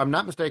 Now, if I'm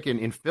not mistaken,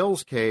 in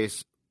Phil's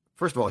case,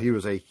 first of all, he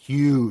was a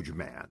huge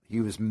man. He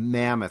was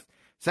mammoth.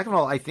 Second of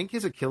all, I think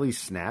his Achilles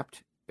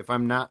snapped, if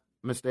I'm not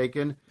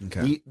mistaken.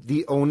 Okay.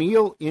 The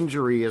O'Neill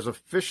injury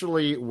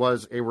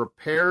was a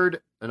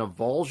repaired an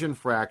avulsion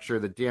fracture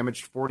that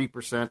damaged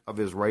 40% of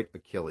his right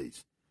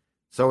Achilles.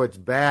 So it's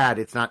bad.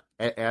 It's not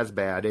as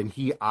bad, and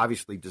he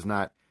obviously does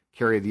not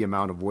carry the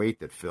amount of weight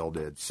that Phil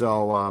did.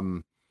 So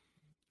I'm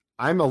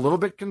a little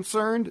bit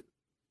concerned,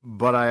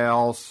 but I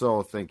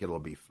also think it'll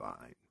be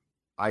fine.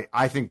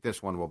 I think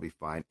this one will be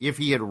fine. If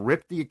he had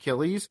ripped the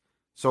Achilles,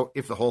 so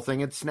if the whole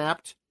thing had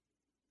snapped,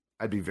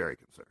 I'd be very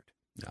concerned.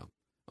 Yeah.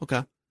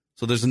 Okay.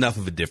 So there's enough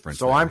of a difference.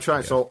 So I'm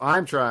trying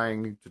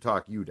to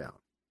talk you down.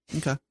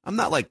 Okay. I'm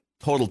not like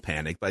total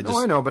panic, but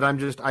I know, but I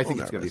think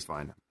it's going to be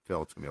fine.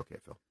 Phil, it's going to be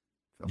okay, Phil.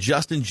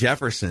 Justin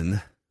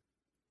Jefferson,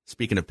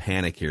 speaking of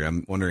panic here,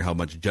 I'm wondering how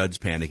much Judd's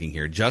panicking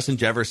here. Justin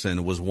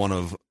Jefferson was one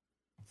of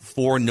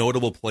 4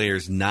 notable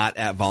players not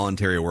at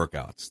voluntary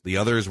workouts. The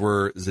others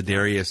were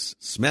Zadarius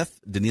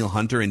Smith, Danielle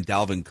Hunter, and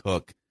Dalvin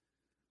Cook.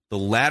 The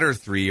latter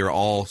 3 are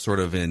all sort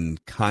of in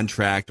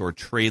contract or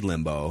trade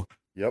limbo.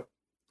 Yep.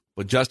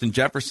 But Justin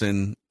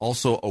Jefferson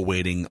also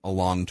awaiting a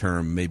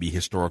long-term, maybe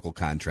historical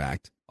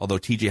contract, although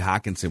T.J.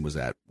 Hawkinson was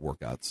at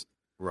workouts.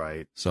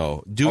 Right.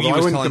 So Doogie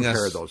was telling us...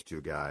 compare those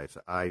two guys.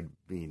 I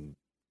mean,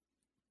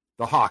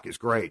 the Hawk is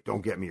great,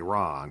 don't get me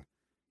wrong.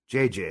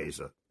 JJ's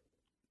a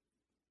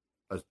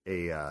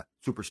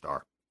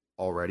superstar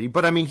already.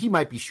 But, I mean, he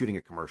might be shooting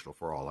a commercial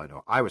for all I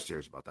know. I was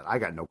serious about that. I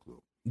got no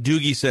clue.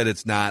 Doogie said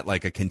it's not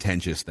like a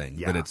contentious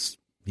thing, but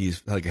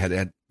he's like had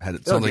it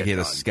sounds like he had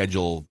a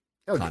schedule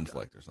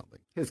conflict or something.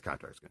 His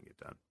contract's going to get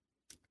done.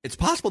 It's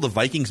possible the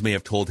Vikings may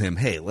have told him,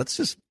 "Hey,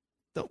 let's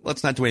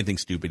not do anything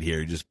stupid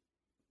here. Just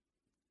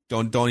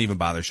don't even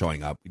bother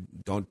showing up.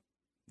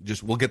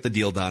 We'll get the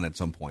deal done at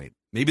some point.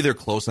 Maybe they're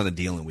close on a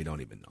deal and we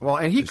don't even know." Well,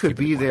 and he could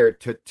be there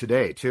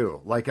today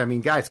too. Like, I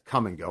mean, guys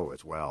come and go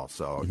as well.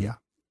 So yeah,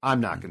 I'm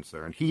not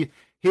concerned.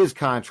 His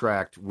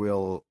contract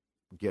will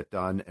get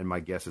done, and my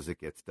guess is it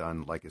gets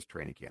done like his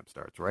training camp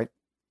starts, right?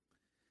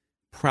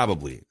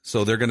 Probably.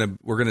 So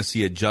we're gonna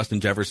see a Justin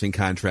Jefferson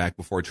contract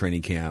before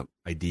training camp,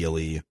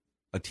 ideally,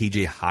 a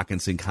TJ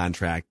Hawkinson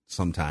contract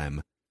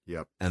sometime.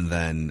 Yep.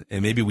 And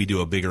maybe we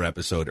do a bigger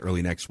episode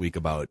early next week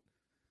about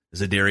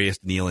Zadarius,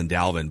 Neal, and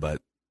Dalvin,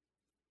 but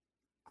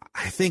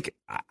I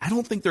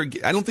don't think they're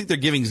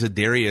giving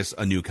Zadarius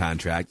a new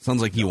contract.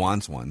 Sounds like he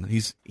wants one.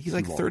 He's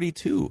like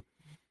 32.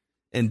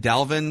 And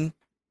Dalvin,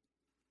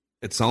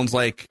 it sounds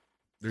like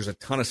there's a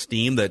ton of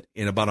steam that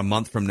in about a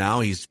month from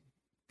now he's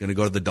going to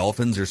go to the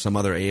Dolphins or some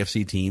other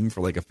AFC team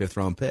for like a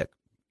 5th-round pick.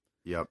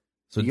 Yep.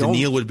 So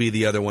Daniil would be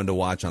the other one to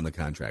watch on the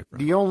contract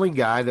front. The only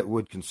guy that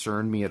would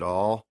concern me at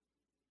all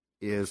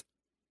is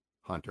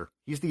Hunter.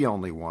 He's the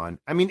only one.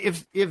 I mean,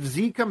 if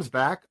Z comes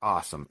back,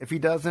 awesome. If he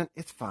doesn't,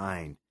 it's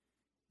fine.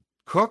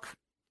 Cook,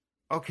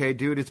 okay,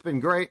 dude, it's been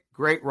great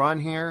run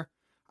here.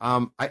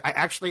 I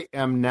actually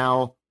am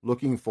now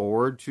looking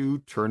forward to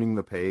turning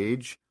the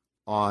page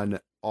on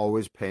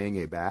always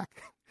paying a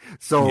back.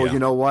 So, You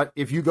know what?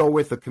 If you go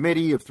with a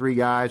committee of 3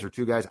 guys or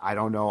 2 guys, I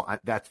don't know.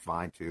 That's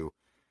fine, too.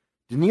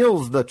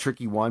 Daniil's the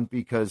tricky one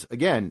because,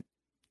 again,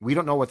 we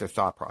don't know what their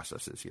thought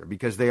process is here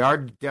because they are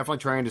definitely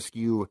trying to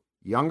skew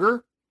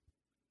younger,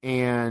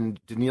 and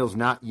Daniil's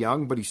not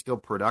young, but he's still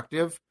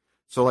productive.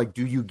 So, like,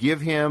 do you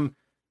give him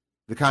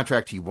the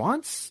contract he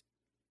wants?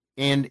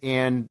 And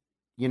in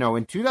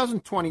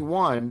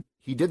 2021,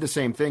 he did the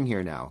same thing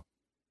here now.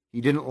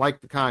 He didn't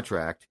like the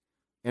contract.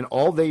 And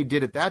all they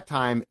did at that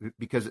time,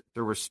 because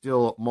there were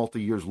still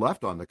multi-years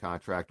left on the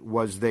contract,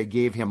 was they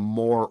gave him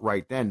more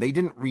right then. They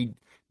didn't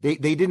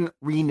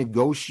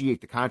renegotiate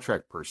the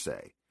contract per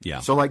se. Yeah.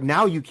 So, like,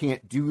 now you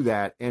can't do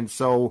that. And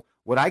so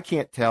what I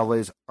can't tell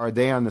is, are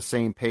they on the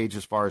same page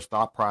as far as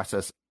thought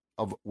process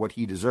of what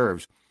he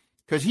deserves?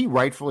 Because he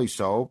rightfully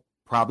so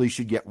probably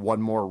should get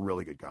one more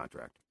really good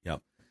contract.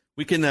 Yep.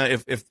 We can,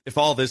 if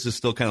all this is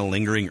still kind of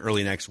lingering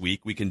early next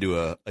week, we can do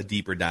a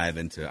deeper dive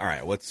into, all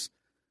right,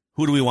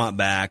 who do we want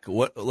back?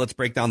 Let's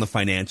break down the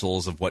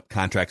financials of what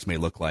contracts may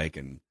look like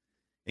and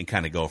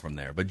kind of go from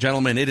there. But,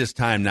 gentlemen, it is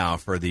time now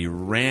for the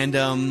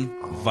random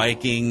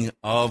Viking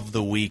of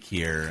the week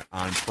here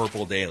on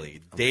Purple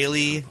Daily.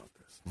 Daily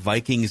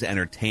Vikings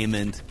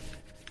entertainment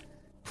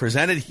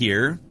presented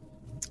here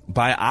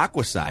by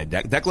Aquaside.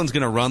 Declan's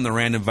going to run the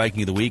random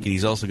Viking of the week, and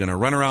he's also going to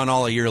run around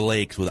all of your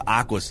lakes with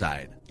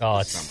Aquaside. Oh,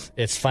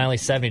 it's finally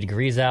 70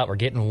 degrees out. We're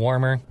getting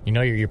warmer. You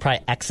know, you're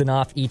probably Xing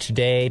off each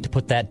day to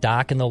put that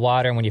dock in the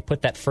water. And when you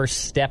put that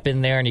first step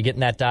in there and you get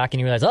in that dock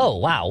and you realize, oh,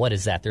 wow, what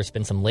is that? There's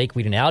been some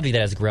lakeweed and algae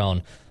that has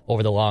grown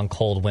over the long,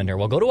 cold winter.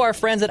 Well, go to our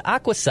friends at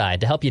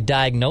Aquaside to help you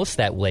diagnose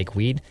that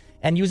lakeweed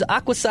and use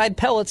Aquaside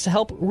pellets to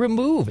help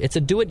remove. It's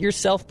a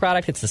do-it-yourself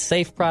product. It's a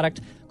safe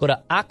product. Go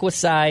to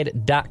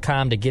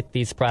aquaside.com to get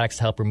these products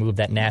to help remove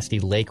that nasty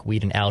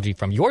lakeweed and algae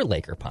from your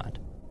lake or pond.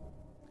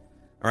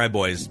 All right,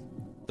 boys.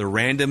 The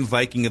random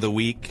Viking of the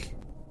week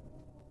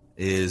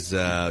is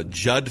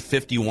Judd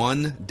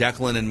 51,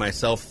 Declan and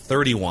myself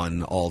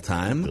 31 all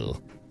time.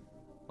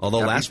 Although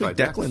last week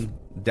Declan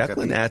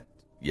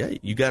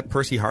you got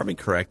Percy Harvin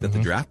correct at the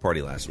draft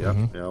party last week. Yep.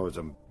 Yeah, it was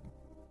I'm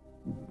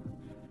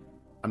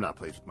not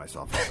pleased with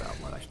myself with that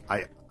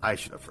one. I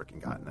should have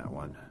freaking gotten that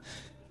one.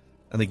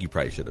 I think you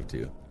probably should have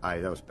too.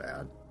 That was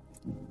bad.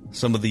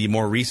 Some of the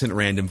more recent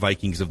random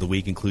Vikings of the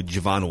week include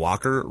Javon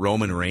Walker,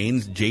 Roman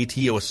Reigns,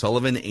 JT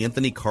O'Sullivan,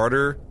 Anthony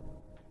Carter,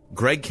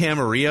 Greg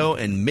Camarillo,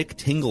 and Mick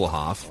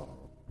Tinglehoff.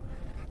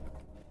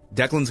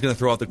 Declan's going to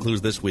throw out the clues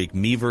this week,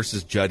 me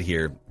versus Judd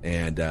here,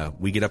 and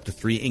we get up to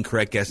 3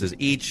 incorrect guesses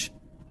each.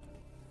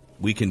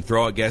 We can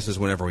throw out guesses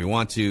whenever we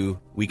want to.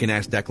 We can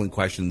ask Declan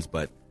questions,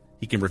 but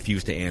he can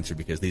refuse to answer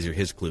because these are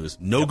his clues.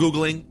 No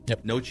Googling,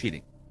 no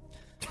cheating.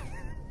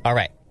 All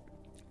right.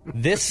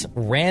 This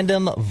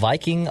random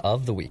Viking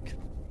of the week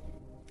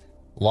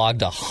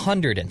logged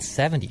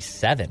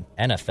 177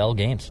 NFL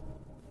games.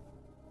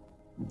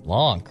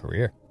 Long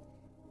career.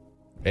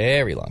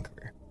 Very long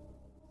career.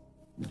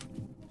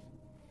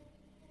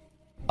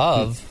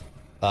 Of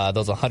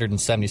those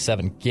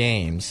 177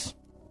 games,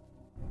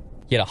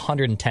 he had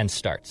 110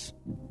 starts.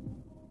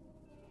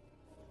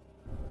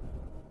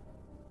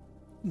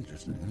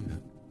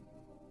 Interesting.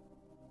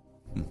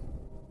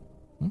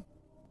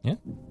 Yeah.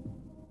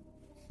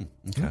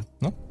 Okay.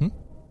 No?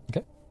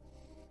 Okay.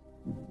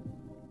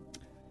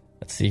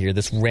 Let's see here.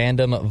 This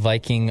random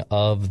Viking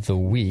of the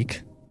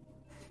week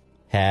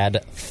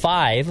had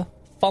 5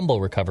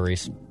 fumble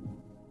recoveries.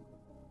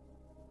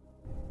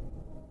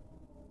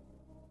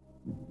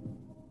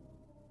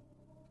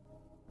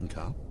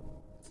 Okay.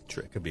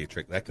 Trick could be a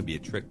trick. That could be a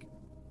trick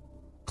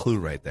clue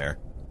right there.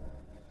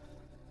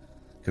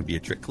 Could be a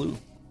trick clue.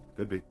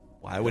 Could be.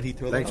 Why would he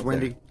throw that? Thanks,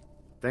 Wendy.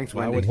 Thanks,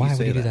 Wendy. Why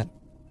would he do that?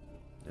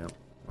 Yeah.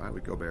 Why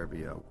would Gobert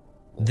be out?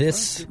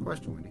 This Good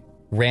question, Wendy.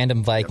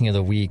 random Viking of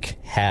the week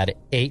had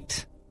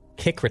 8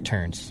 kick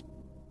returns.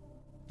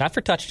 Not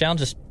for touchdowns,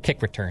 just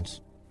kick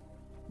returns.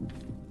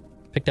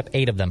 Picked up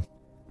 8 of them.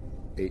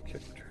 8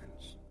 kick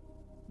returns.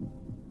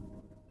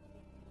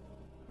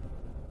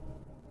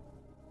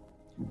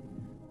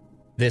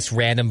 This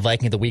random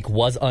Viking of the week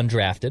was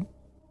undrafted.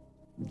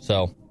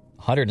 So,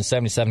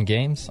 177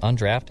 games,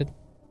 undrafted.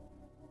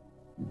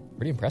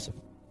 Pretty impressive.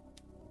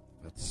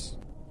 That's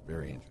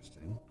very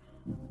interesting.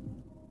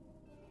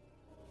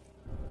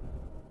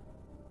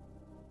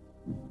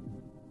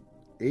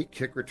 Eight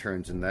kick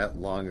returns in that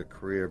long a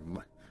career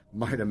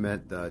might have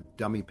meant the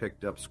dummy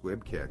picked up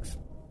squib kicks.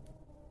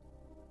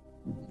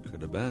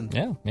 Could have been.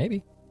 Yeah,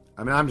 maybe.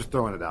 I mean, I'm just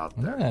throwing it out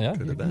there. Yeah.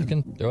 You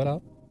can throw it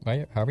out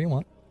however you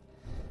want.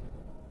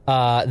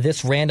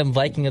 This random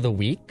Viking of the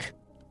week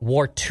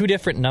wore 2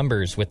 different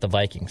numbers with the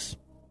Vikings,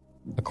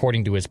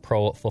 according to his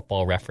Pro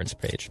Football Reference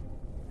page.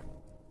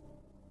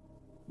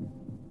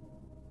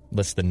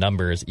 Lists the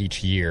numbers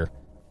each year,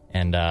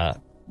 and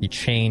he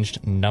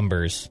changed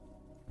numbers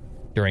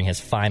during his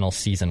final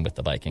season with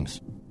the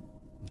Vikings.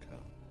 Okay.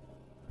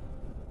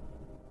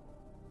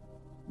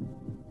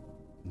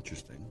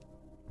 Interesting.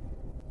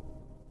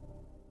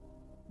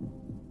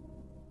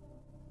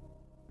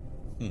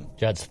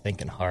 Judd's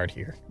thinking hard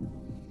here.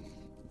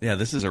 Yeah,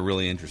 this is a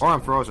really interesting. Or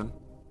I'm frozen.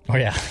 Oh,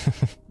 yeah.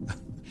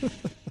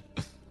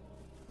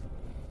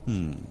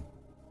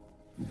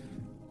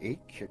 8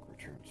 kick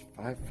returns,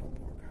 5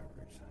 fumble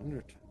recoveries,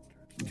 110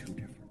 starts, 2 different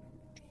numbers.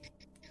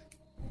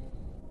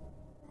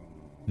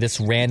 This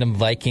random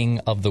Viking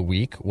of the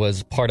week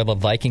was part of a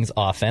Vikings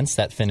offense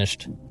that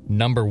finished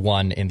number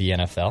 1 in the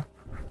NFL.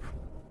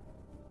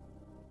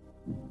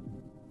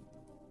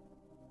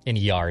 In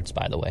yards,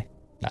 by the way,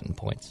 not in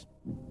points,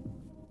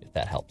 if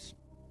that helps.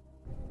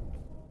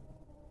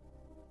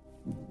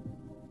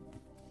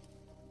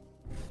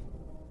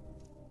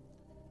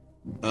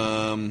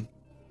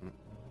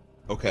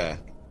 Okay.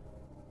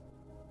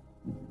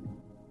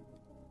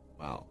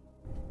 Wow.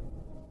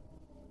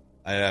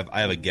 I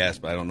have a guess,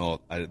 but I don't know.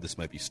 This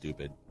might be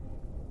stupid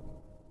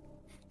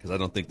because I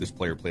don't think this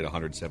player played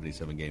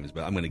 177 games.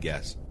 But I'm going to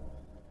guess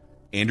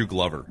Andrew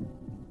Glover.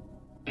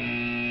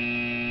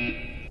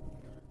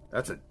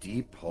 That's a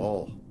deep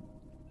pull.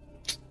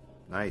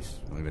 Nice.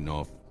 I don't even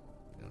know if.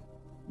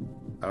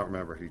 I don't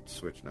remember if he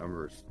switched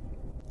numbers.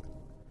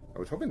 I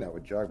was hoping that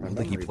would jog my memory. I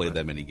don't think he played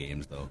that many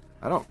games, though.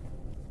 I don't.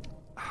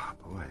 Oh,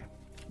 boy.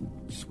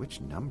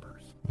 Switch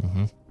numbers.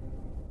 Mm-hmm.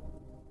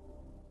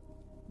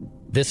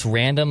 This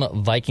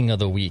random Viking of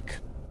the week.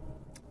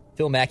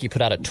 Phil Mackey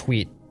put out a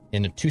tweet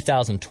in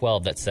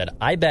 2012 that said,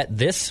 I bet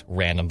this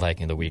random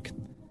Viking of the week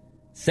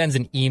sends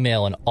an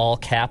email in all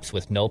caps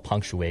with no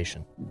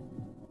punctuation.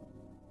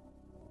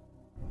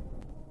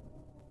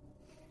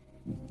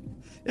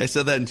 I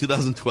said that in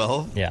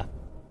 2012? Yeah.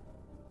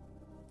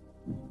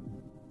 Oh,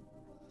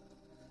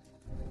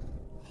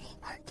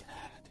 my God,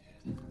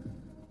 dude.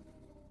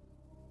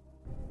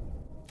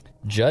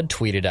 Judd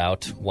tweeted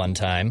out one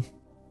time,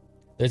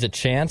 there's a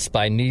chance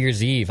by New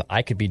Year's Eve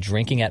I could be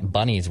drinking at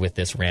Bunny's with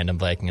this random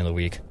Viking of the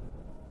week.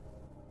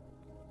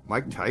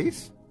 Mike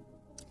Tice?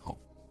 Oh.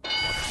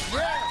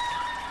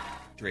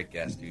 Great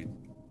guess, dude.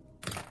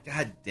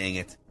 God dang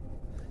it.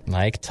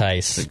 Mike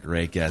Tice. That's a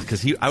great guess.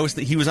 Because he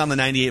was on the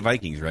 98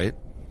 Vikings, right?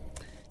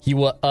 He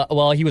was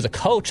he was a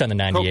coach on the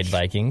 98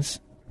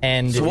 Vikings.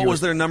 And so what was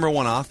their number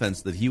 1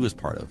 offense that he was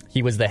part of?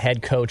 He was the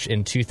head coach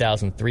in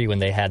 2003 when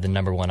they had the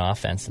number 1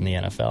 offense in the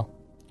NFL.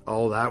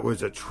 Oh, that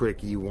was a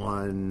tricky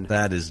one.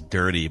 That is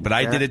dirty. But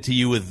I did it to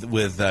you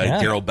with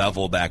Darrell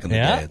Bevel back in the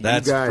day.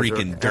 That's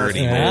freaking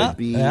dirty, man.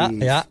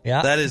 Yeah.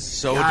 That is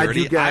so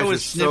dirty. I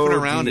was sniffing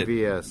around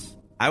it.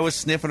 I was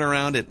sniffing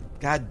around it.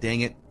 God dang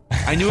it.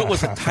 I knew it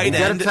was a tight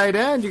end. You got a tight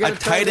end. A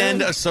tight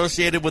end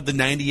associated with the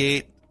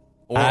 98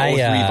 or 03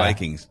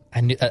 Vikings. I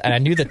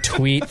knew the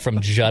tweet from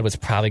Judd was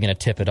probably going to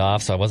tip it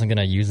off, so I wasn't going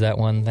to use that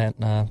one that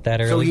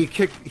early.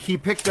 So he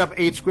picked up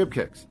 8 squib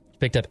kicks.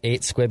 Picked up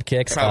 8 squib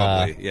kicks.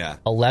 Probably, yeah.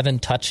 11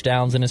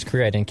 touchdowns in his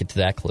career. I didn't get to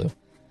that clue.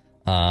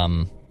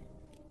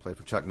 Played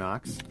for Chuck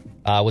Knox.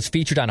 Was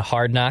featured on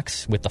Hard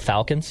Knocks with the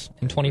Falcons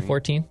in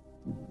 2014.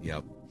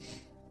 Yep.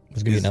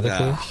 Was going to be another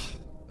clue.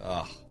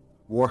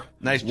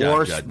 Nice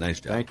job, Judd. Nice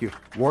job. Thank you.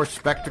 Wore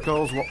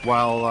spectacles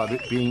while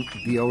being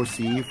the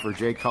OC for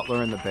Jay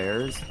Cutler and the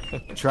Bears.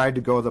 Tried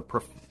to go the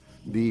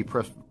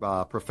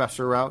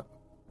professor route.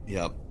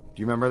 Yep.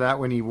 Do you remember that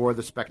when he wore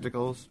the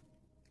spectacles?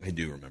 I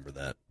do remember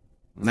that.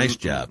 Nice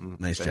job.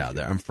 Nice job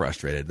there. I'm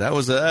frustrated. That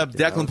was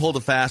Declan pulled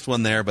a fast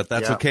one there, but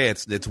that's okay.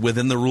 It's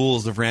within the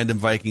rules of Random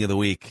Viking of the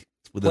Week.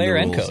 It's within Player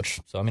the and rules. coach.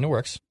 So, I mean, it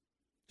works.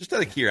 Just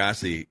out of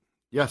curiosity.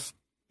 Yes.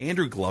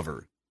 Andrew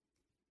Glover.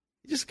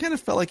 He just kind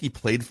of felt like he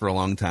played for a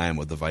long time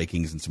with the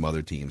Vikings and some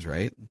other teams,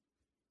 right?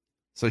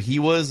 So he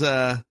was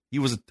a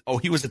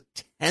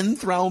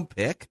 10th round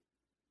pick.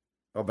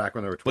 Oh, back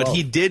when they were 12. But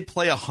he did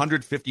play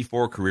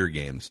 154 career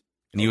games,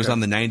 and he was on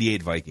the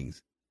 98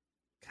 Vikings.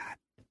 God.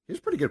 He was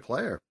a pretty good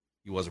player.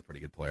 He was a pretty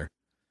good player.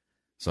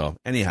 So,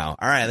 anyhow,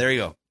 all right, there you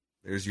go.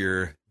 There's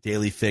your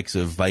daily fix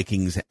of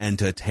Vikings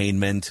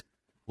entertainment.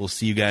 We'll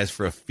see you guys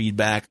for a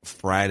Feedback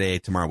Friday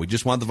tomorrow. We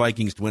just want the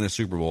Vikings to win a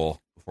Super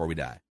Bowl before we die.